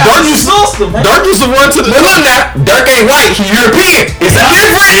 Dirk got a sister, man. Dirk used to run to the. Look now. Dirk ain't white. He European. It's a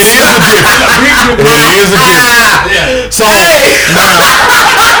difference. It is a difference. So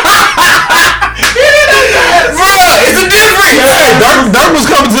Bruh, it's a difference. Dirk was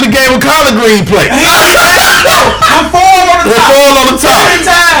coming to the game with collard green plate. I'm four on the top. Fall on the top. Every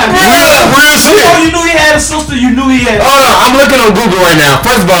time. Real shit. Before you knew he had a sister, you knew he had a Hold on, I'm looking on Google right now.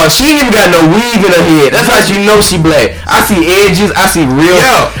 First of all, she ain't even got no weave in her head. That's how you know she black. I see edges. I see real.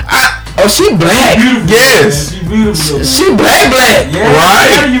 She black. Yes. She's beautiful. She black. Yeah, Right.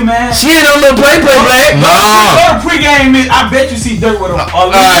 I'm telling you, man. She ain't no little play black. Nah. Go to pregame. I bet you see Dirk with a.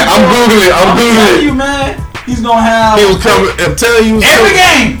 Alright, I'm Googling. I'm telling you, man. He's gonna have. He was coming. I'm telling you, every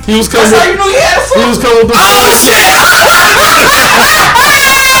game. He was coming. That's how you knew he had a sister. He was coming with the. Oh shit!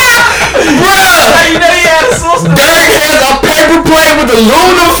 Bruh! That's how you know he had a sister. Dirk has a paper plate with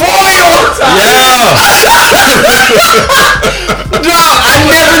aluminum foil. Dog, I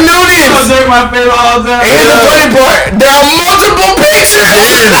never knew this. Dirk my favorite all time. Here's the funny part. There are multiple pictures.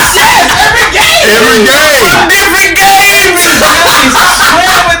 Every game. Every game. From different games. Swear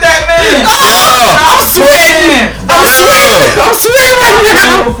with that man. I'm sweating. I'm sweating right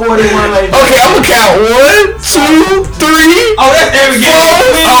now. Before they went like. Okay, I'm gonna count 1, 2, 3. Oh, that's every game.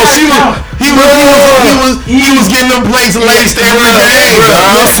 Oh, he was getting them plates laced every game.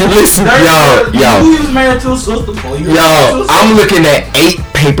 Listen, yo. He was married to a sister. Yo, I'm looking at 8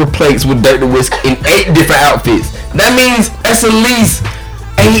 paper plates with Dirk Nowitzki in 8 different outfits. That means that's at least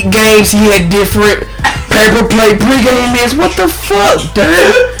 8 games he had different paper plate pregame is. What the fuck, Dirk?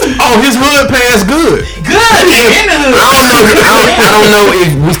 Oh, his hood pass good. Good. In the hood. I don't know if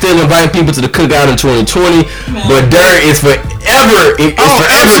we still invite people to the cookout in 2020, but Dirk is forever. It's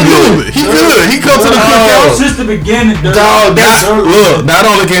forever good. He good. He come to the cookout. Since the beginning, Dog, look, not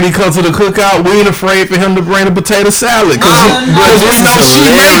only can he come to the cookout, we ain't afraid for him to bring the potato salad. But this is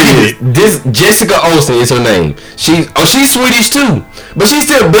hilarious. This Jessica Olsen is her name. She's Swedish too, but she's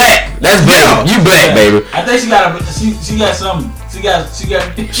still black. That's black. You black, baby. I think she got something. She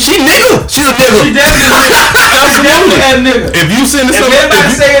nigga. She's a nigga. She definitely a nigga. If you send If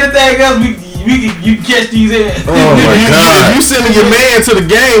everybody say anything else, you can catch these hands. Oh my god. If you sending your man to the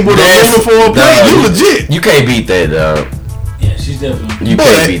game with a uniform plate, you legit. You can't beat that, dog. Yeah, she's definitely. You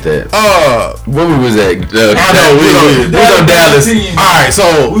can't beat that. Where we was at? I know we on Dallas. Alright, so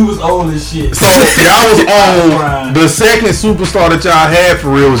we was old as shit. So y'all was on the second superstar that y'all had for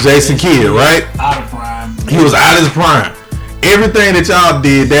real was Jason Kidd, right? Out of prime. He was out of his prime. Everything that y'all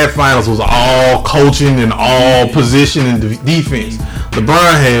did that finals was all coaching and all position and defense.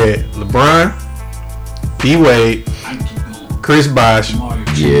 LeBron had D-Wade, Chris Bosh, Mario.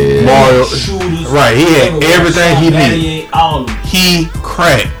 Shooters, right, he had everything he needed. All of them. He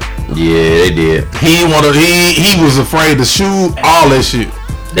cracked. Yeah, they did. He was afraid to shoot all that shit.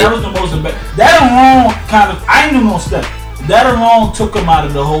 That was the most embarrassing. That alone kind of, I ain't even gonna step. That alone took him out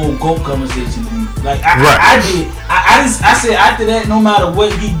of the whole GOAT conversation. Like I said after that, no matter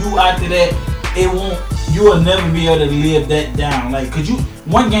what he do after that, you will never be able to live that down. Like, cause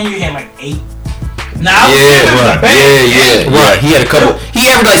one game you had like 8. Now, right. He had a couple. He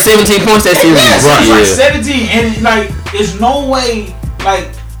averaged like 17 points that series. Yes, right. Like 17, and like, there's no way, like,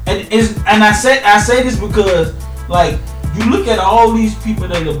 and I say this because like you look at all these people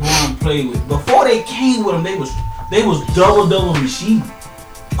that LeBron played with before they came with him, they was double machine.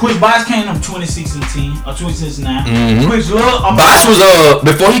 Chris Bosh came to him 26 and 10 or 26 and 9. Chris Love, Bosh was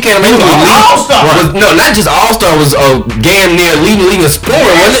before he came, he was all-star. No, not just all-star, was damn near leading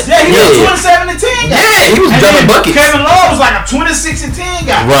scorer, wasn't it? Yeah, he was 27 and 10 guy. Yeah, he was double buckets. Kevin Love was like a 26 and 10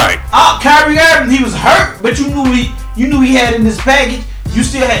 guy. Right. Kyrie Irving, he was hurt, but you knew he had in this package. You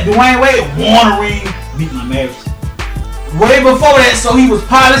still had Dwayne Wade, won a ring, beat my Mavericks. Way before that, so he was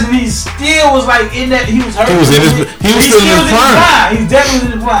polished and he still was like in that. He was hurt. He was still in his prime. He's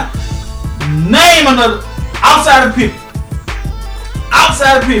definitely in his prime. Name another outside of Pippen.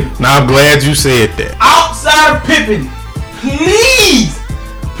 Outside of Pippen. Now I'm glad you said that. Outside of Pippen, please.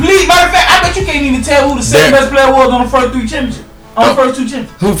 Matter of fact, I bet you can't even tell who the second best player was on the first three championships. On the first two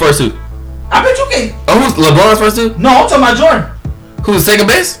championships. Who first two? I bet you can't. Oh, who's LeBron's first two? No, I'm talking about Jordan. Who's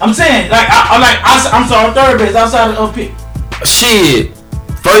second best? I'm saying I'm sorry, third best outside of Pippen. Shit.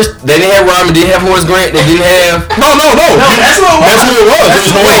 First, they didn't have Rodman, didn't have Horace Grant, they didn't have... No. That's who it was.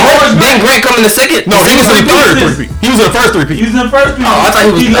 Didn't Grant come in the second? No, he was in the third three-peat. He was in the first three-peat. He was in the first three-peat. Oh, I thought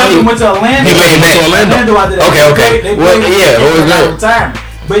he was... He left and went to Orlando. He came back to Orlando after that. Okay. Well, yeah, Horace Grant. Retirement.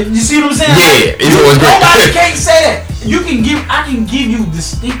 But you see what I'm saying? Yeah, it's Horace Grant. Nobody can't say that. I can give you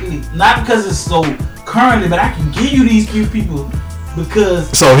distinctly, not because it's so currently, but I can give you these few people because...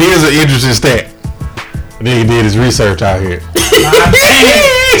 So here's an interesting stat. Nigga did his research out here.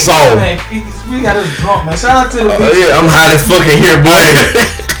 So we got us drunk, man. Shout out to the yeah, I'm hot as fucking here, boy.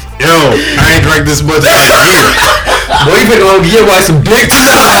 Yo, I ain't drank this much. Boy, you finna go get watch some dick.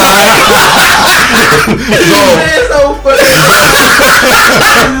 so funny.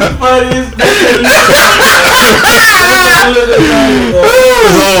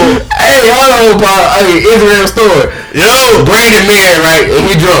 Hey, hold on, Paul. Hey, Israel story. Yo, Brandon married, right? And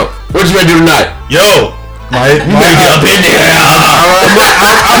he drunk. What you gonna do tonight? Yo, you better get up in there.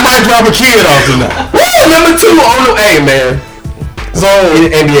 I might drop a kid off tonight. Woo, number 2 on the man. So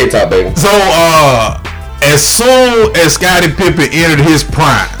NBA top, baby. So as soon as Scottie Pippen entered his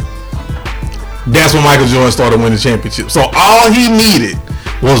prime, that's when Michael Jordan started winning championships. So all he needed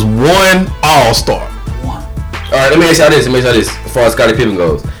was one All-Star. Alright, let me ask y'all this. As far as Scottie Pippen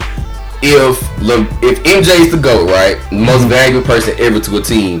goes. If MJ is the GOAT, right? The most valuable person ever to a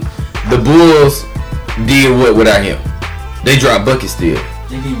team, the Bulls did what without him? They dropped buckets still.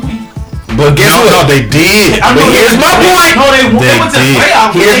 They didn't win. But guess what? No, they did. But here's my point. No, they went to the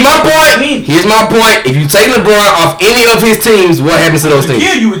playoffs. Here's my point. If you take LeBron off any of his teams, what happens to those teams?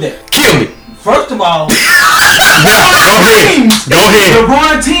 Kill you with that. Kill me. First of all, Go ahead.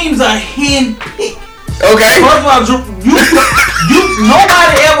 LeBron teams are handpicked. Okay. First of all,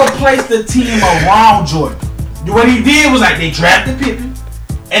 nobody ever placed the team around Jordan. What he did was like they drafted Pippen,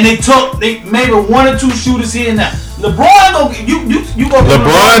 and they maybe 1 or 2 shooters here and there. LeBron you go.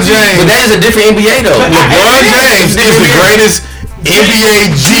 LeBron James. But that is a different NBA though. LeBron James is the greatest NBA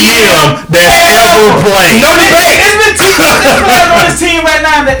GM that ever played. No debate. There's players on this team right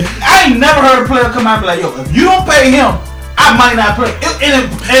now that I ain't never heard a player come out and be like, yo, if you don't pay him, I might not play. In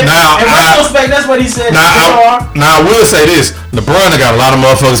retrospect, that's what he said. Now I will say this: LeBron got a lot of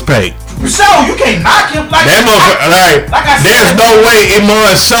motherfuckers paid. So you can't knock him like that motherfucker. Like I said, there's no way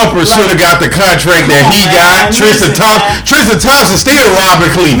Iman Shumpert should have got the contract that he got. Tristan Thompson still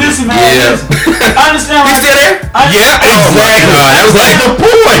robbing Cleveland. Listen, man. Listen. I understand. He's still there? Yeah, exactly. That was like the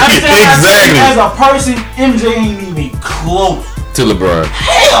point. Exactly. As a person, MJ ain't even close to LeBron.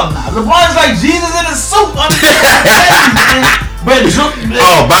 Hell no. LeBron's like Jesus in a suit. But by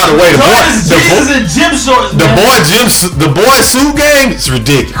the way, the boy suit game is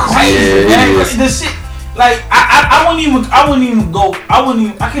ridiculous. Crazy, man. The shit, like I couldn't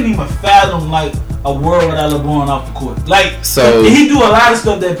even fathom like a world without LeBron off the court. Like, so he do a lot of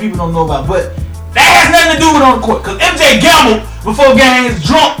stuff that people don't know about, but that has nothing to do with on the court. Cause MJ gambled before games,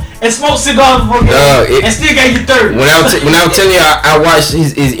 drunk, and smoked cigars before games, and still got you 30. When I was telling you, I watched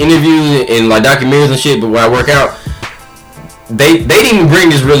his interviews and like documentaries and shit, but when I work out. They didn't even bring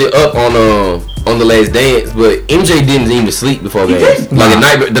this really up on The Last Dance, but MJ didn't even sleep before games. Like the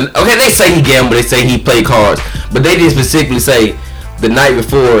night, okay, they say he gambled, they say he played cards, but they didn't specifically say the night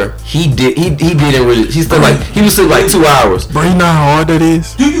before he didn't really. He slept like he was sleep like 2 hours. Bro, you know how hard that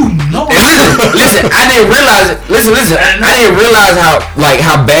is. Do you know? Listen, I didn't realize it. Listen, I didn't realize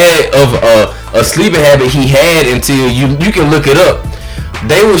how bad of a sleeping habit he had until you can look it up.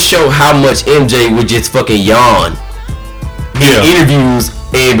 They would show how much MJ would just fucking yawn. Interviews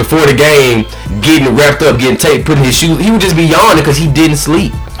and before the game, getting wrapped up, getting taped, putting his shoes. He would just be yawning because he didn't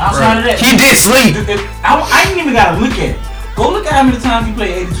sleep. Outside of that, he did sleep. I ain't even gotta look at it. Go look at how many times he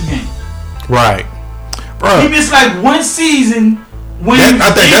played 82 games. Right. Bro. He missed like one season when I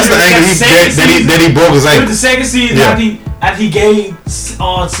think that's the angle that he broke his ankle. With the second season, after he gave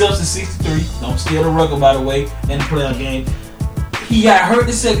Celtics 63, don't steal the record by the way, in the playoff game. He got hurt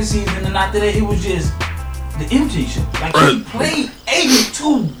the second season, and after that, it was just the MJ show. Like, he played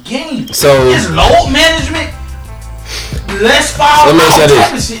 82 games. So his load management, less foul, all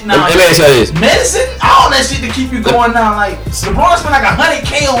type of shit now. Let me ask you this. Medicine, all that shit to keep you going now. Like, LeBron spent like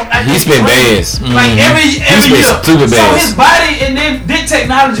 $100K on. Like, he spent bands. Like every year. Stupid bands. So his body and then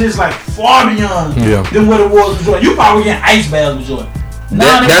technology is like far beyond than what it was with Jordan. You probably getting ice baths with Jordan.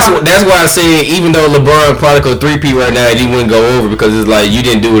 That's why I said even though LeBron probably could 3P right now, he wouldn't go over because it's like you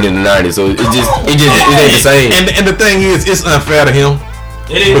didn't do it in the 90s, so it ain't the same. And the thing is, it's unfair to him.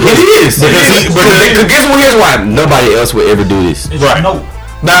 It is. Because guess what? Here's why nobody else would ever do this. Right. No.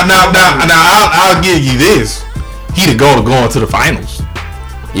 Now I'll give you this. He the goal to going to the finals.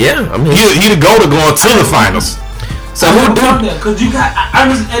 Yeah, I mean he the goal to going to the finals. So who done that? Because you got. I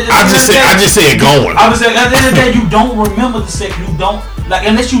just said going. I was saying at the end of the day, you don't remember the second. You don't like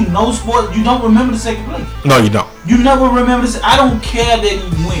unless you know sports. You don't remember the second place. No, you don't. You never remember this. I don't care that he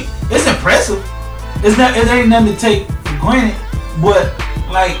went. It's impressive. It ain't nothing to take for granted. But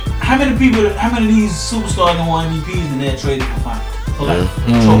like, how many of these superstars that won MVPs and they're traded for finals? For like,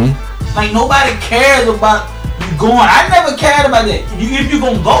 like nobody cares about you going. I never cared about that. If you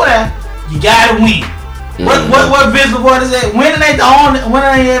gonna go there, you gotta win. What Vince LeBron said? Winning ain't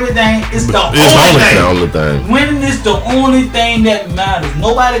everything. It's the only thing. Winning is the only thing that matters.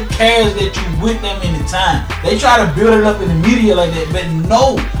 Nobody cares that you with them in the time. They try to build it up in the media like that, but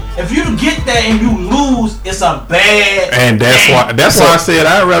no. If you get that and you lose, it's a bad. And that's why I said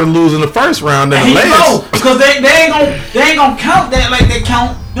I'd rather lose in the first round than the last. No, because they ain't gonna count that like they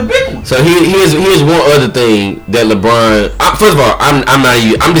count the big one. So here's one other thing that LeBron. First of all,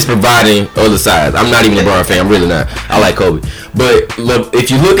 I'm just providing other sides. I'm not even a LeBron fan. I'm really not. I like Kobe, but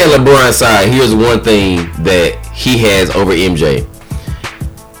if you look at LeBron's side, here's one thing that he has over MJ.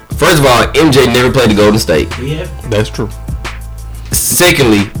 First of all, MJ never played the Golden State. Yeah, that's true.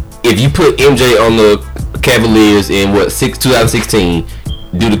 Secondly, if you put MJ on the Cavaliers in 2016,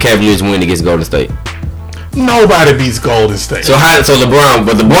 do the Cavaliers win against Golden State? Nobody beats Golden State. So LeBron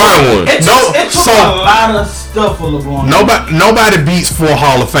won. It took a lot of stuff for LeBron. Nobody beats 4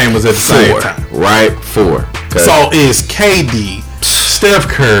 Hall of Famers at the same time. Right? 4. So it's KD, Steph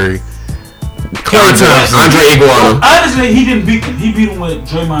Curry, Klay Thompson, Andre Iguodala. Honestly, he didn't beat them. He beat them when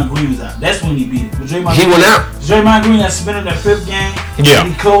Draymond Green was out. That's when he beat him. He went out. Draymond Green had spent in that 5th game. Yeah.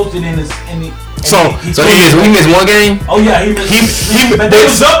 He closed it So he missed one game. Oh yeah, he missed. But they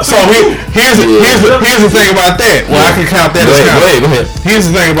was up. So here's the thing about that. Well, I can count that as count. Go ahead. Here's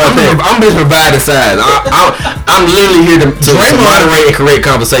the thing about that. I'm just providing sides. I'm literally here to moderate and correct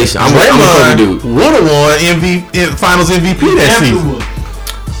conversation. Draymond would have won Finals MVP that season.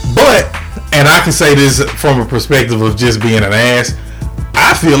 But, and I can say this from a perspective of just being an ass,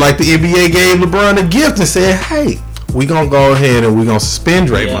 I feel like the NBA gave LeBron a gift and said, "Hey, we gonna go ahead and we gonna suspend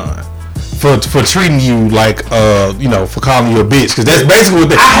Draymond." Yeah. For treating you like for calling you a bitch, because that's basically what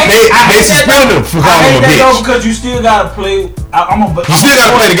they suspended him for calling him a bitch. Because you still gotta play. You still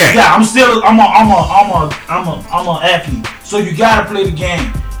gotta play the game. Yeah, I'm a athlete, so you gotta play the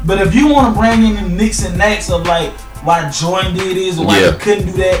game. But if you want to bring in the nicks and knacks of like why Jordan did this or why he couldn't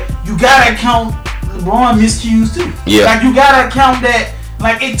do that, you gotta count LeBron miscues too. Yeah, like you gotta count that.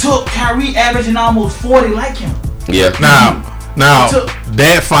 Like it took Kyrie averaging almost 40 like him. Yeah. Now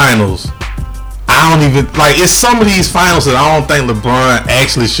that finals. I don't even like. It's some of these finals that I don't think LeBron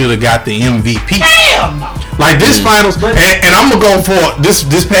actually should have got the MVP. Damn no. Like this finals, and I'm gonna go for this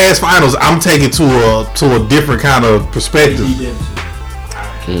past finals. I'm taking to a different kind of perspective,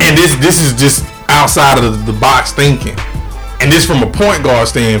 and this is just outside of the box thinking, and this from a point guard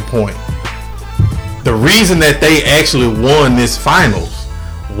standpoint. The reason that they actually won this finals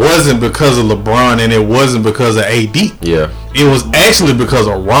wasn't because of LeBron and it wasn't because of AD. Yeah, it was actually because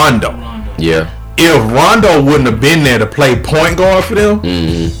of Rondo. Yeah. If Rondo wouldn't have been there to play point guard for them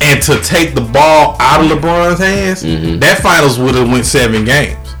and to take the ball out of LeBron's hands, that finals would have went 7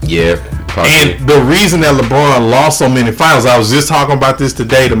 games. Yeah. Possibly. And the reason that LeBron lost so many finals, I was just talking about this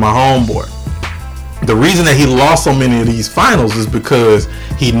today to my homeboy. The reason that he lost so many of these finals is because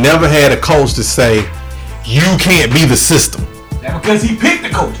he never had a coach to say, you can't be the system. Because he picked the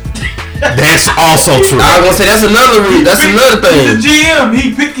coach. That's also true. I was gonna say that's another thing. He's the GM.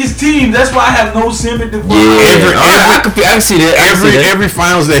 He picked his team. That's why I have no sympathy for him. I can see that. Every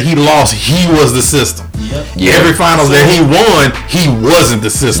finals that he lost, he was the system. Yep. Every finals that he won, he wasn't the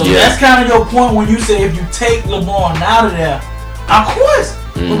system. So that's kind of your point when you say if you take LeBron out of there, Of course.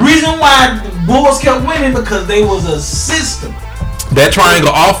 The reason why the Bulls kept winning because they was a system. That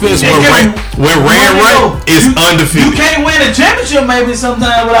triangle offense when ran right is undefeated. You can't win a championship maybe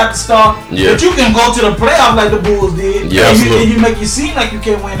sometimes without the star, but you can go to the playoffs like the Bulls did. Yeah, and you make it seem like you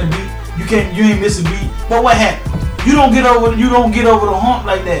can't win a beat. You ain't miss a beat. But what happened? You don't get over the hump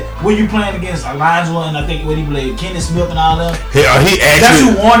like that when you playing against Alonzo and I think when he played Kenny Smith and all that. He actually, that's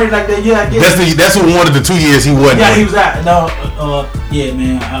who wanted like that. Yeah, I guess. That's who wanted the 2 years he wasn't. Yeah, he was out. No, yeah,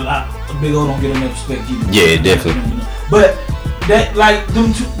 man. Big O don't get enough respect either. Yeah, definitely. But that like them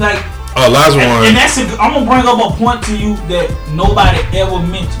two like. Alonzo won. And that's I'm gonna bring up a point to you that nobody ever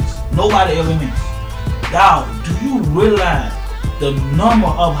mentions. Y'all, do you realize the number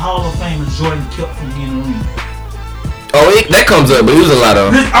of Hall of Famers Jordan kept from getting a ring? Oh, that comes up, but it was a lot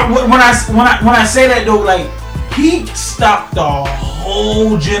of. When I say that though, like he stopped the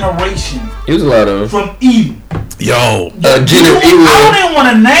whole generation. It was a lot of from eating. Yo, I don't even want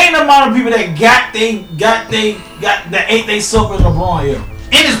to name the amount of people that that ate they sup in LeBron era.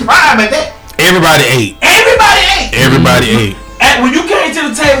 In his prime at that. Everybody ate. And when you came to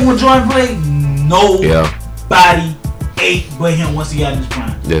the table when Jordan played, nobody ate but him once he got in his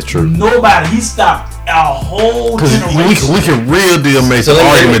prime. That's true. Nobody. He stopped a whole generation. We can real deal make the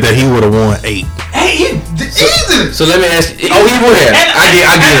argument that he would have won 8. Easily. So let me ask you. Oh, he would have.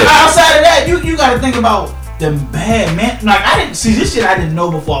 I get it. Outside of that, you got to think about them bad man. Like I didn't see this shit. I didn't know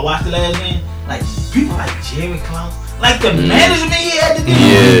before I watched the last game. Like people like Jerry Krause, like the management he had to do.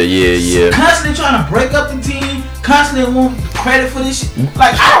 Yeah. Constantly trying to break up the team. Constantly want credit for this shit.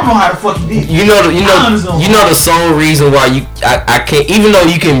 Like I don't know how the fuck he did. You know the sole reason why I can't. Even though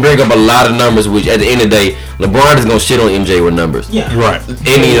you can bring up a lot of numbers, which at the end of the day, LeBron is gonna shit on MJ with numbers. Yeah. Right.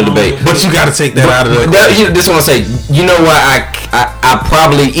 Any debate. But you got to take that out of the. This one I say. You know why I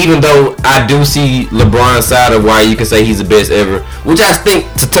probably, even though I do see LeBron's side of why you can say he's the best ever, which I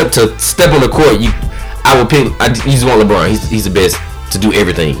think to step on the court, I would pick. I just want LeBron. He's the best to do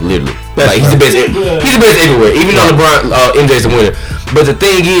everything, literally. He's the best. He's the best everywhere. Even though LeBron, MJ's the winner. But the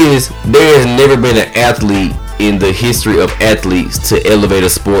thing is, there has never been an athlete in the history of athletes to elevate a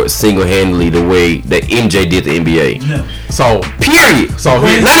sport single-handedly the way that MJ did the NBA. Yeah. So period. So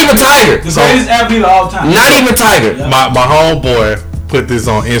not even Tiger. The greatest athlete of all time. Not even Tiger. Yeah. My homeboy put this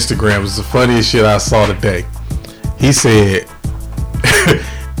on Instagram. It was the funniest shit I saw today. He said,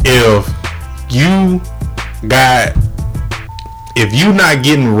 if you not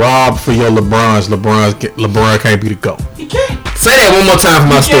getting robbed for your LeBron can't be the GOAT. He can't. Say that one more time for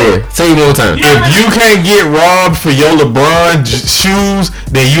my story. Say it one more time. If you can't get robbed for your LeBron shoes,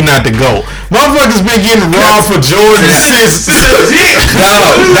 then you not the GOAT. Motherfuckers been getting robbed for Jordan since. Listen,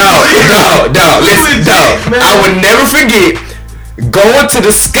 I would never forget going to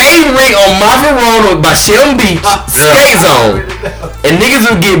the skating rink on Marvin Road by Shelton Beach, skate zone, and niggas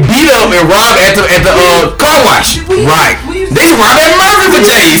would get beat up and robbed at the car wash. Right. They robbed at Murphy for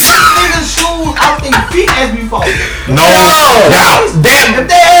J's. Niggas shoes out their feet as before. No doubt. If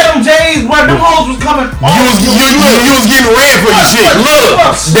they had them J's, when the hoes was coming, you was getting red for your shit. Look,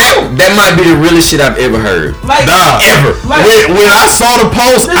 that might be the realest shit I've ever heard. Ever. When I saw the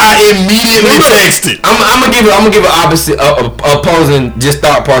post, I immediately texted. I'm gonna give an opposite opposing just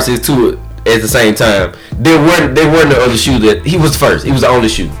thought process to it at the same time. There weren't the other shoe that he was first. He was the only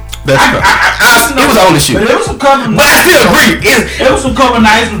shoe. That's it was the only shoe. But there was some cover. But I still agree. There was some cover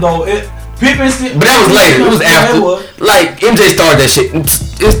nice one though. Pippen still. But that was later. It was after. Like MJ started that shit.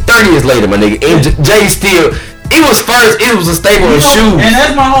 It's 30 years later, my nigga. MJ still. It was first. It was a staple of shoes. And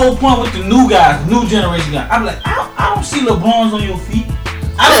that's my whole point with the new guys, new generation guys. I'm like, I don't see LeBrons on your feet.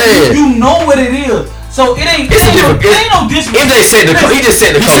 You know what it is. So it ain't no disrespect. He just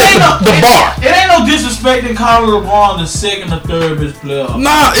said the bar. It ain't no disrespect in calling LeBron the second or third best player.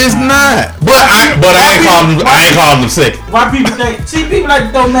 No, it's not. But I ain't calling him second. Why people think? See, people like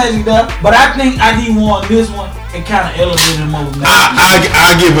to throw Magic down, but I think ID won this one and kind of elevated him over Magic.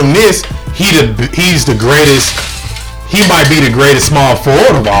 I give him this. He's the greatest. He might be the greatest small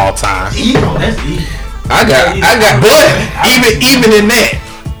forward of all time. That's easy. I got. But even in that,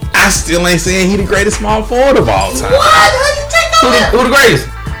 I still ain't saying he the greatest small forward of all time. What? How you take that? Who the greatest?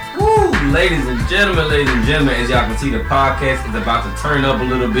 Woo, ladies and gentlemen, as y'all can see, the podcast is about to turn up a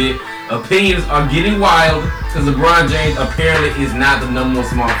little bit. Opinions are getting wild because LeBron James apparently is not the number one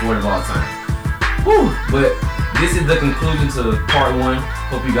small forward of all time. Woo, but this is the conclusion to part 1.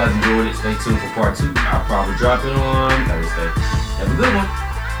 Hope you guys enjoyed it. Stay tuned for part 2. I'll probably drop it on Thursday. Have a good one.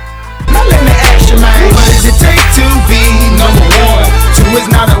 Now let me ask you, man, what does it take to be number 1? 2 is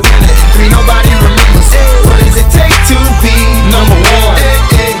not a winner, 3 nobody remembers. What does it take to be number 1?